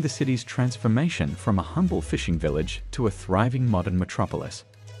 showcasing the city's transformation from a humble fishing village to a thriving modern metropolis.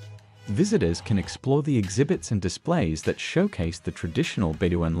 Visitors can explore the exhibits and displays that showcase the traditional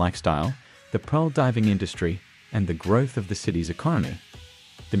Bedouin lifestyle, the pearl diving industry, and the growth of the city's economy.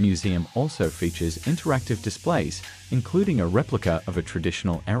 The museum also features interactive displays, including a replica of a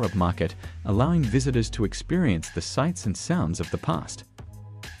traditional Arab market, allowing visitors to experience the sights and sounds of the past.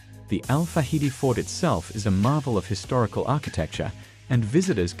 The Al Fahidi Fort itself is a marvel of historical architecture, and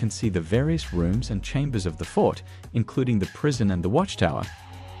visitors can see the various rooms and chambers of the fort, including the prison and the watchtower.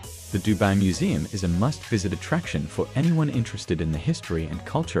 The Dubai Museum is a must-visit attraction for anyone interested in the history and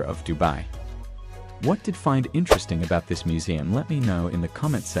culture of Dubai. What did you find interesting about this museum? Let me know in the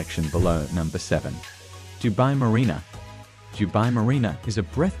comment section below. Number 7. Dubai Marina. Dubai Marina is a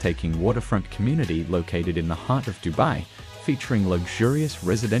breathtaking waterfront community located in the heart of Dubai, featuring luxurious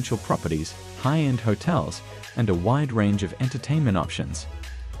residential properties, high-end hotels, and a wide range of entertainment options.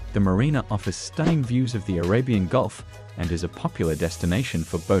 The marina offers stunning views of the Arabian Gulf and is a popular destination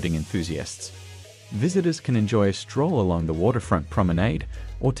for boating enthusiasts. Visitors can enjoy a stroll along the waterfront promenade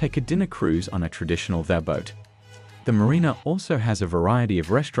or take a dinner cruise on a traditional boat. The marina also has a variety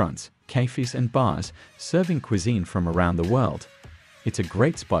of restaurants, cafes, and bars serving cuisine from around the world. It's a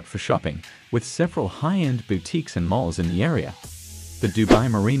great spot for shopping, with several high-end boutiques and malls in the area. The Dubai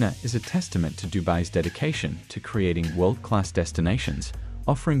Marina is a testament to Dubai's dedication to creating world-class destinations,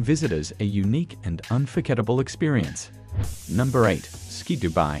 offering visitors a unique and unforgettable experience. Number 8. Ski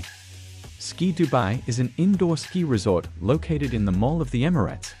Dubai. Ski Dubai is an indoor ski resort located in the Mall of the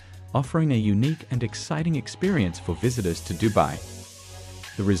Emirates, offering a unique and exciting experience for visitors to Dubai.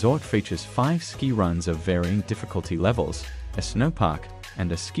 The resort features 5 ski runs of varying difficulty levels, a snowpark,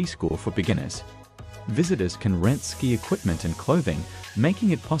 and a ski school for beginners. Visitors can rent ski equipment and clothing,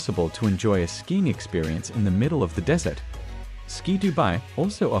 making it possible to enjoy a skiing experience in the middle of the desert. Ski Dubai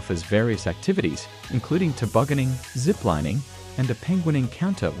also offers various activities, including tobogganing, ziplining, and a penguin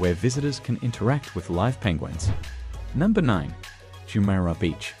encounter where visitors can interact with live penguins. Number 9. Jumeirah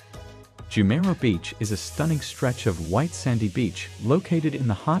Beach. Jumeirah Beach is a stunning stretch of white sandy beach located in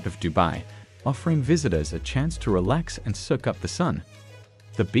the heart of Dubai, offering visitors a chance to relax and soak up the sun.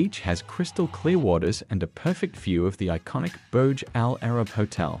 The beach has crystal clear waters and a perfect view of the iconic Burj Al Arab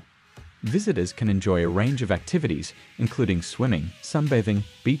Hotel. Visitors can enjoy a range of activities, including swimming, sunbathing,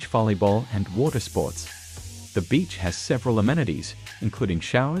 beach volleyball, and water sports. The beach has several amenities, including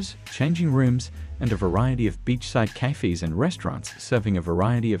showers, changing rooms, and a variety of beachside cafes and restaurants serving a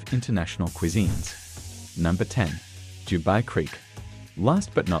variety of international cuisines. Number 10. Dubai Creek.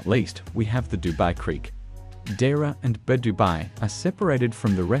 Last but not least, we have the Dubai Creek. Deira and Dubai are separated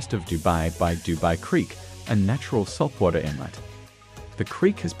from the rest of Dubai by Dubai Creek, a natural saltwater inlet. The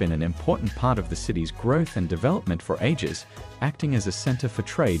creek has been an important part of the city's growth and development for ages, acting as a center for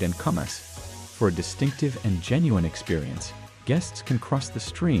trade and commerce. For a distinctive and genuine experience, guests can cross the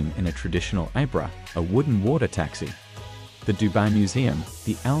stream in a traditional Ibra, a wooden water taxi. The Dubai Museum,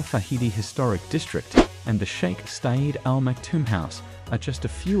 the Al Fahidi Historic District, and the Sheikh Saeed Al Maktoum House are just a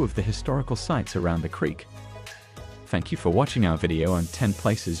few of the historical sites around the creek. Thank you for watching our video on 10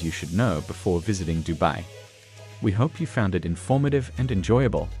 places you should know before visiting Dubai. We hope you found it informative and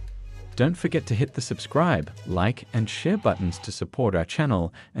enjoyable. Don't forget to hit the subscribe, like, and share buttons to support our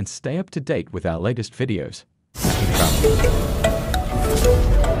channel and stay up to date with our latest videos. Happy travel!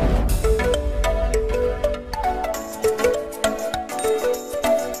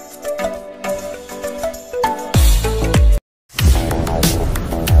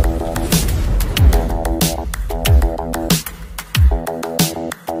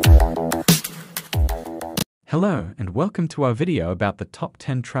 Hello and welcome to our video about the top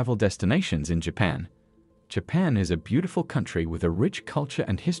 10 travel destinations in Japan. Japan is a beautiful country with a rich culture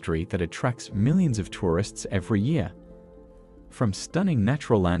and history that attracts millions of tourists every year. From stunning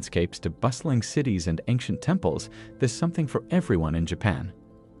natural landscapes to bustling cities and ancient temples, there's something for everyone in Japan.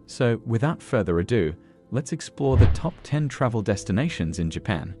 So, without further ado, let's explore the top 10 travel destinations in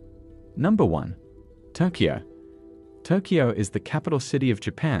Japan. Number 1. Tokyo. Tokyo is the capital city of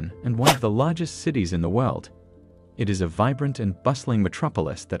Japan and one of the largest cities in the world. It is a vibrant and bustling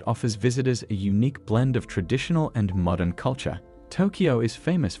metropolis that offers visitors a unique blend of traditional and modern culture. Tokyo is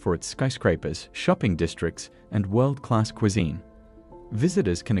famous for its skyscrapers, shopping districts, and world-class cuisine.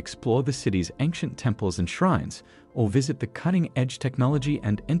 Visitors can explore the city's ancient temples and shrines, or visit the cutting-edge technology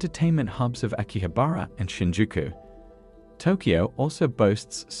and entertainment hubs of Akihabara and Shinjuku. Tokyo also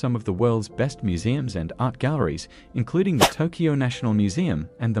boasts some of the world's best museums and art galleries, including the Tokyo National Museum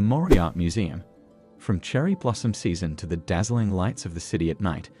and the Mori Art Museum. From cherry blossom season to the dazzling lights of the city at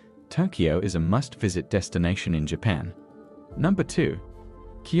night, Tokyo is a must-visit destination in Japan. Number 2.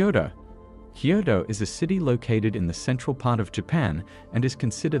 Kyoto. Kyoto is a city located in the central part of Japan and is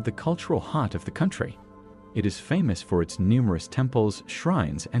considered the cultural heart of the country. It is famous for its numerous temples,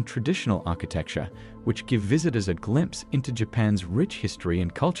 shrines, and traditional architecture, which give visitors a glimpse into Japan's rich history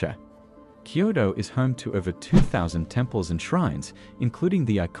and culture. Kyoto is home to over 2,000 temples and shrines, including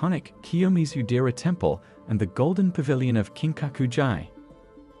the iconic Kiyomizu-dera Temple and the Golden Pavilion of Kinkaku-ji.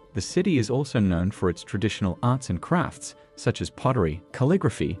 The city is also known for its traditional arts and crafts, such as pottery,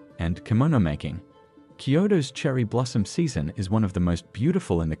 calligraphy, and kimono making. Kyoto's cherry blossom season is one of the most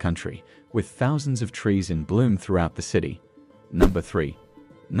beautiful in the country, with thousands of trees in bloom throughout the city. Number 3.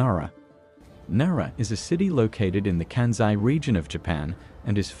 Nara. Nara is a city located in the Kansai region of Japan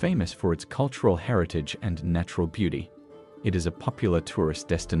and is famous for its cultural heritage and natural beauty. It is a popular tourist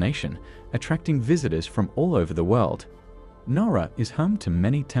destination, attracting visitors from all over the world. Nara is home to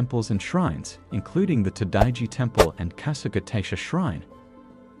many temples and shrines, including the Todaiji Temple and Kasuga Taisha Shrine.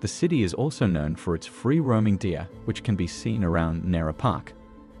 The city is also known for its free-roaming deer, which can be seen around Nara Park.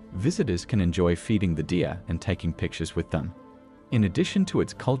 Visitors can enjoy feeding the deer and taking pictures with them. In addition to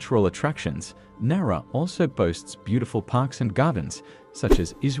its cultural attractions, Nara also boasts beautiful parks and gardens, such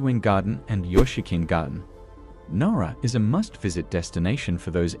as Izuin Garden and Yoshikin Garden. Nara is a must-visit destination for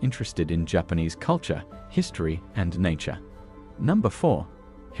those interested in Japanese culture, history, and nature. Number 4.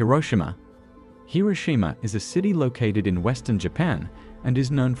 Hiroshima. Hiroshima is a city located in western Japan and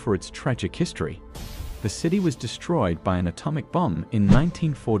is known for its tragic history. The city was destroyed by an atomic bomb in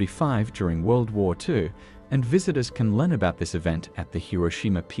 1945 during World War II, and visitors can learn about this event at the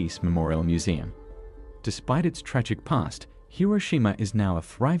Hiroshima Peace Memorial Museum. Despite its tragic past, Hiroshima is now a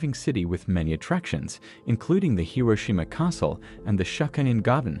thriving city with many attractions, including the Hiroshima Castle and the Shakanin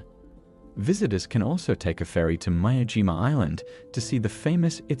Garden. Visitors can also take a ferry to Miyajima Island to see the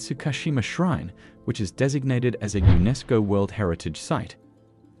famous Itsukashima Shrine, which is designated as a UNESCO World Heritage Site.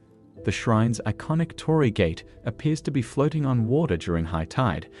 The shrine's iconic torii gate appears to be floating on water during high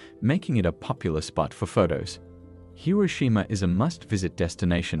tide, making it a popular spot for photos. Hiroshima is a must-visit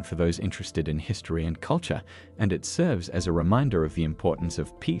destination for those interested in history and culture, and it serves as a reminder of the importance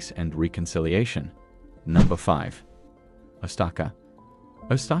of peace and reconciliation. Number 5. Osaka.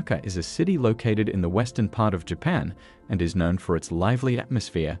 Osaka is a city located in the western part of Japan and is known for its lively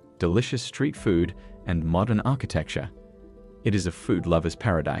atmosphere, delicious street food, and modern architecture. It is a food lover's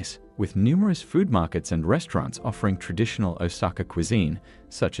paradise, with numerous food markets and restaurants offering traditional Osaka cuisine,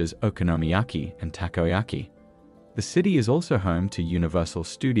 such as okonomiyaki and takoyaki. The city is also home to Universal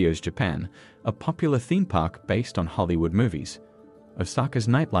Studios Japan, a popular theme park based on Hollywood movies. Osaka's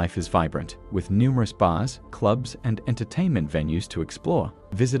nightlife is vibrant, with numerous bars, clubs, and entertainment venues to explore.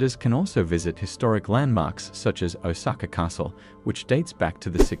 Visitors can also visit historic landmarks such as Osaka Castle, which dates back to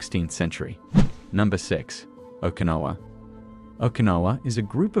the 16th century. Number 6. Okinawa. Okinawa is a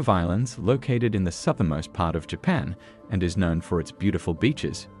group of islands located in the southernmost part of Japan and is known for its beautiful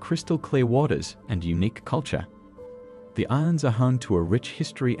beaches, crystal clear waters, and unique culture. The islands are home to a rich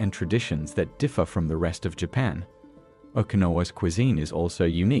history and traditions that differ from the rest of Japan. Okinawa's cuisine is also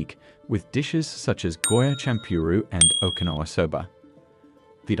unique, with dishes such as goya champuru and Okinawa soba.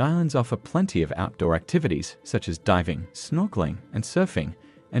 The islands offer plenty of outdoor activities such as diving, snorkeling, and surfing,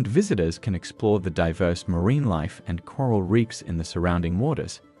 and visitors can explore the diverse marine life and coral reefs in the surrounding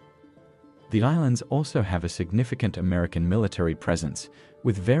waters. The islands also have a significant American military presence,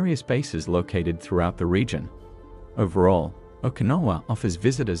 with various bases located throughout the region. Overall, Okinawa offers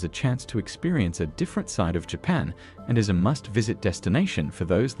visitors a chance to experience a different side of Japan and is a must-visit destination for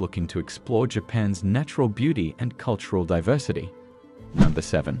those looking to explore Japan's natural beauty and cultural diversity. Number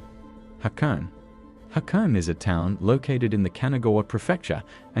 7. Hakone. Hakone is a town located in the Kanagawa Prefecture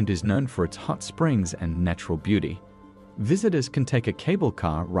and is known for its hot springs and natural beauty. Visitors can take a cable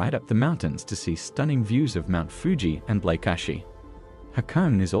car right up the mountains to see stunning views of Mount Fuji and Lake Ashi.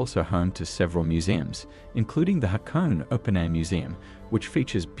 Hakone is also home to several museums, including the Hakone Open-Air Museum, which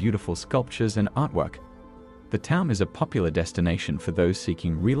features beautiful sculptures and artwork. The town is a popular destination for those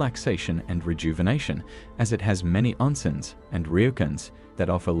seeking relaxation and rejuvenation, as it has many onsens and ryokans that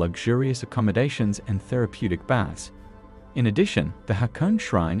offer luxurious accommodations and therapeutic baths. In addition, the Hakone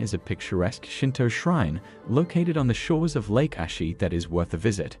Shrine is a picturesque Shinto shrine located on the shores of Lake Ashi that is worth a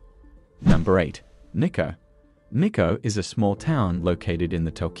visit. Number 8. Nikko. Nikko is a small town located in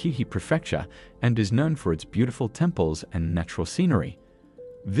the Tochigi Prefecture and is known for its beautiful temples and natural scenery.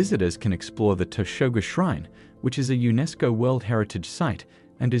 Visitors can explore the Toshogu Shrine, which is a UNESCO World Heritage Site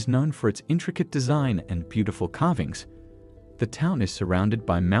and is known for its intricate design and beautiful carvings. The town is surrounded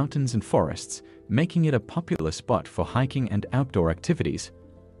by mountains and forests, making it a popular spot for hiking and outdoor activities.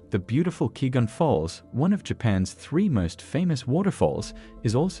 The beautiful Kigun Falls, one of Japan's 3 most famous waterfalls,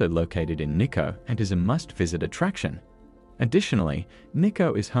 is also located in Nikko and is a must-visit attraction. Additionally,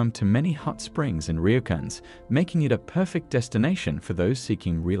 Nikko is home to many hot springs and ryokans, making it a perfect destination for those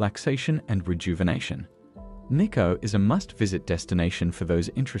seeking relaxation and rejuvenation. Nikko is a must-visit destination for those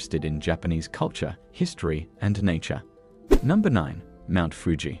interested in Japanese culture, history, and nature. Number 9. Mount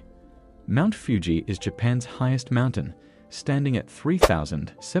Fuji. Mount Fuji is Japan's highest mountain, standing at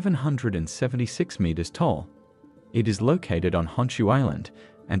 3,776 meters tall. It is located on Honshu Island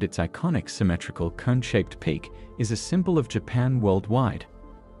and its iconic symmetrical cone-shaped peak is a symbol of Japan worldwide.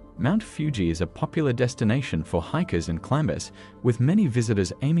 Mount Fuji is a popular destination for hikers and climbers, with many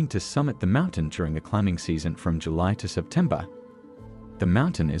visitors aiming to summit the mountain during the climbing season from July to September. The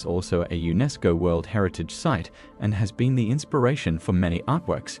mountain is also a UNESCO World Heritage Site and has been the inspiration for many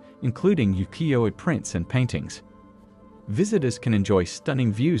artworks, including ukiyo-e prints and paintings. Visitors can enjoy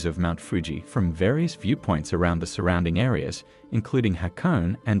stunning views of Mount Fuji from various viewpoints around the surrounding areas, including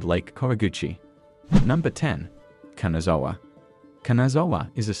Hakone and Lake Kawaguchi. Number 10. Kanazawa.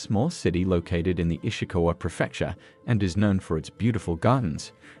 Kanazawa is a small city located in the Ishikawa Prefecture and is known for its beautiful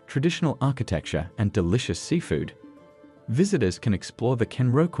gardens, traditional architecture, and delicious seafood. Visitors can explore the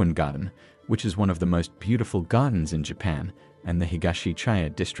Kenrokuen Garden, which is one of the most beautiful gardens in Japan, and the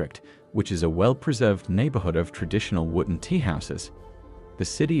Higashichaya district, which is a well-preserved neighborhood of traditional wooden tea houses. The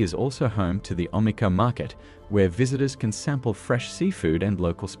city is also home to the Omika Market, where visitors can sample fresh seafood and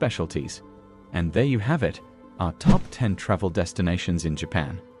local specialties. And there you have it, our top 10 travel destinations in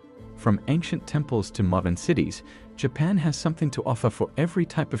Japan. From ancient temples to modern cities, Japan has something to offer for every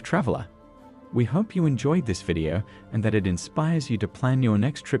type of traveler. We hope you enjoyed this video and that it inspires you to plan your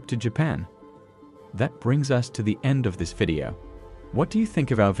next trip to Japan. That brings us to the end of this video. What do you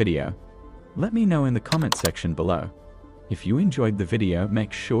think of our video? Let me know in the comment section below. If you enjoyed the video,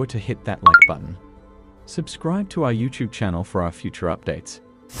 make sure to hit that like button. Subscribe to our YouTube channel for our future updates.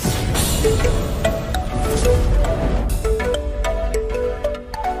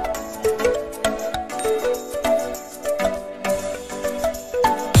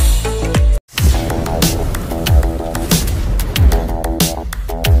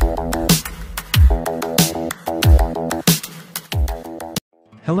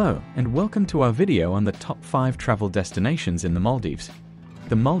 Hello, and welcome to our video on the top 5 travel destinations in the Maldives.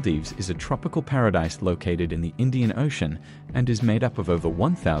 The Maldives is a tropical paradise located in the Indian Ocean and is made up of over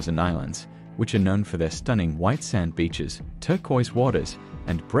 1,000 islands, which are known for their stunning white sand beaches, turquoise waters,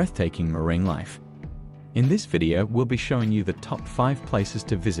 and breathtaking marine life. In this video, we'll be showing you the top 5 places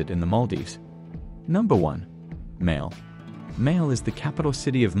to visit in the Maldives. Number 1. Male. Male is the capital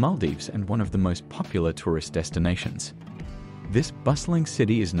city of Maldives and one of the most popular tourist destinations. This bustling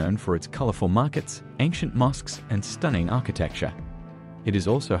city is known for its colorful markets, ancient mosques, and stunning architecture. It is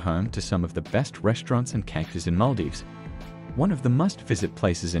also home to some of the best restaurants and cafes in Maldives. One of the must-visit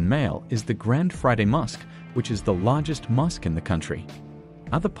places in Male is the Grand Friday Mosque, which is the largest mosque in the country.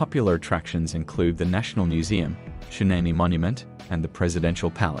 Other popular attractions include the National Museum, Tsunami Monument, and the Presidential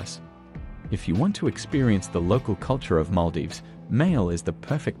Palace. If you want to experience the local culture of Maldives, Male is the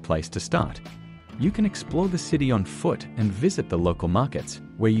perfect place to start. You can explore the city on foot and visit the local markets,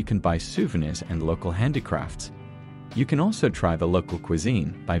 where you can buy souvenirs and local handicrafts. You can also try the local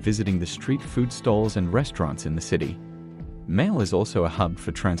cuisine by visiting the street food stalls and restaurants in the city. Male is also a hub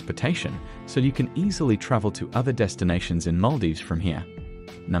for transportation, so you can easily travel to other destinations in Maldives from here.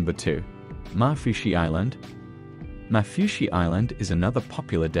 Number 2. Mafushi Island. Mafushi Island is another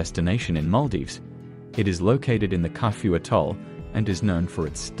popular destination in Maldives. It is located in the Kafue Atoll and is known for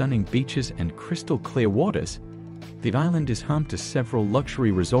its stunning beaches and crystal-clear waters. The island is home to several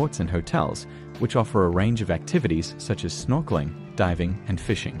luxury resorts and hotels, which offer a range of activities such as snorkeling, diving, and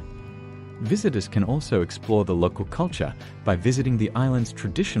fishing. Visitors can also explore the local culture by visiting the island's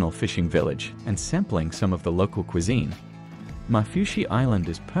traditional fishing village and sampling some of the local cuisine. Mafushi Island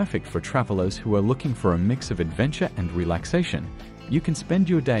is perfect for travelers who are looking for a mix of adventure and relaxation. You can spend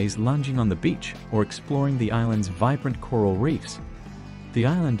your days lounging on the beach or exploring the island's vibrant coral reefs. The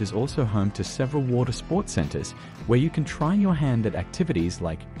island is also home to several water sports centers where you can try your hand at activities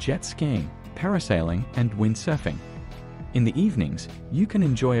like jet skiing, parasailing, and windsurfing. In the evenings, you can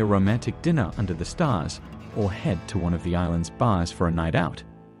enjoy a romantic dinner under the stars or head to one of the island's bars for a night out.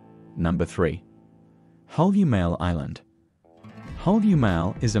 Number 3. Hulyu Male Island. Hulyu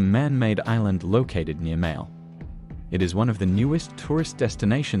Male is a man-made island located near Male. It is one of the newest tourist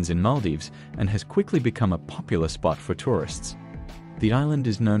destinations in Maldives and has quickly become a popular spot for tourists. The island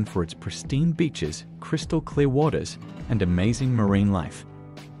is known for its pristine beaches, crystal-clear waters, and amazing marine life.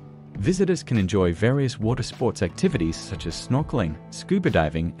 Visitors can enjoy various water sports activities such as snorkeling, scuba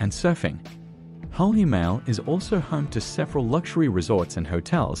diving, and surfing. Hulyu Male is also home to several luxury resorts and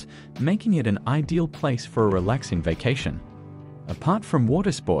hotels, making it an ideal place for a relaxing vacation. Apart from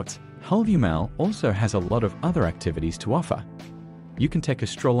water sports, Hulyu Male also has a lot of other activities to offer. You can take a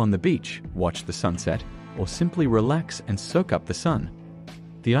stroll on the beach, watch the sunset, or simply relax and soak up the sun.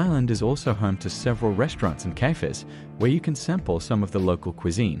 The island is also home to several restaurants and cafes where you can sample some of the local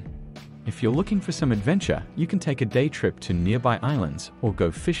cuisine. If you're looking for some adventure, you can take a day trip to nearby islands or go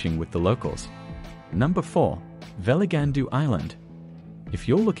fishing with the locals. Number 4. Veligandu Island. If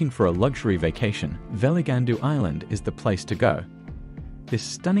you're looking for a luxury vacation, Veligandu Island is the place to go. This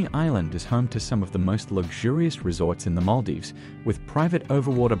stunning island is home to some of the most luxurious resorts in the Maldives, with private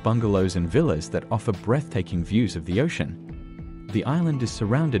overwater bungalows and villas that offer breathtaking views of the ocean. The island is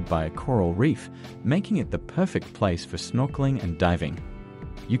surrounded by a coral reef, making it the perfect place for snorkeling and diving.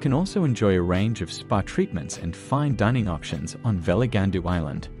 You can also enjoy a range of spa treatments and fine dining options on Veligandu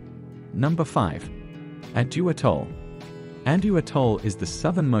Island. Number 5. Addu Atoll. Addu Atoll is the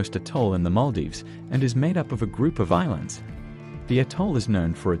southernmost atoll in the Maldives and is made up of a group of islands. The atoll is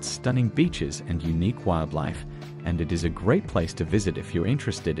known for its stunning beaches and unique wildlife, and it is a great place to visit if you're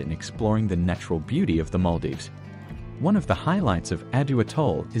interested in exploring the natural beauty of the Maldives. One of the highlights of Addu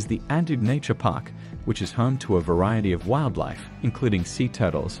Atoll is the Addu Nature Park, which is home to a variety of wildlife, including sea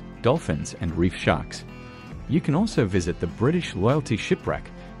turtles, dolphins, and reef sharks. You can also visit the British Loyalty Shipwreck,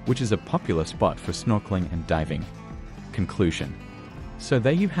 which is a popular spot for snorkeling and diving. Conclusion. So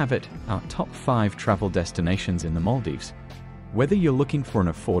there you have it, our top 5 travel destinations in the Maldives. Whether you're looking for an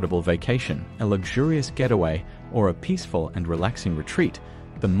affordable vacation, a luxurious getaway, or a peaceful and relaxing retreat,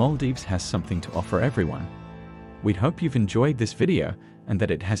 the Maldives has something to offer everyone. We hope you've enjoyed this video and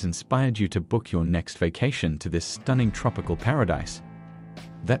that it has inspired you to book your next vacation to this stunning tropical paradise.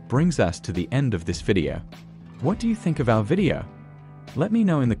 That brings us to the end of this video. What do you think of our video? Let me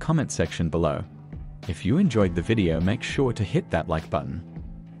know in the comment section below. If you enjoyed the video, make sure to hit that like button.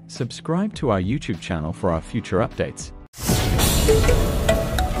 Subscribe to our YouTube channel for our future updates.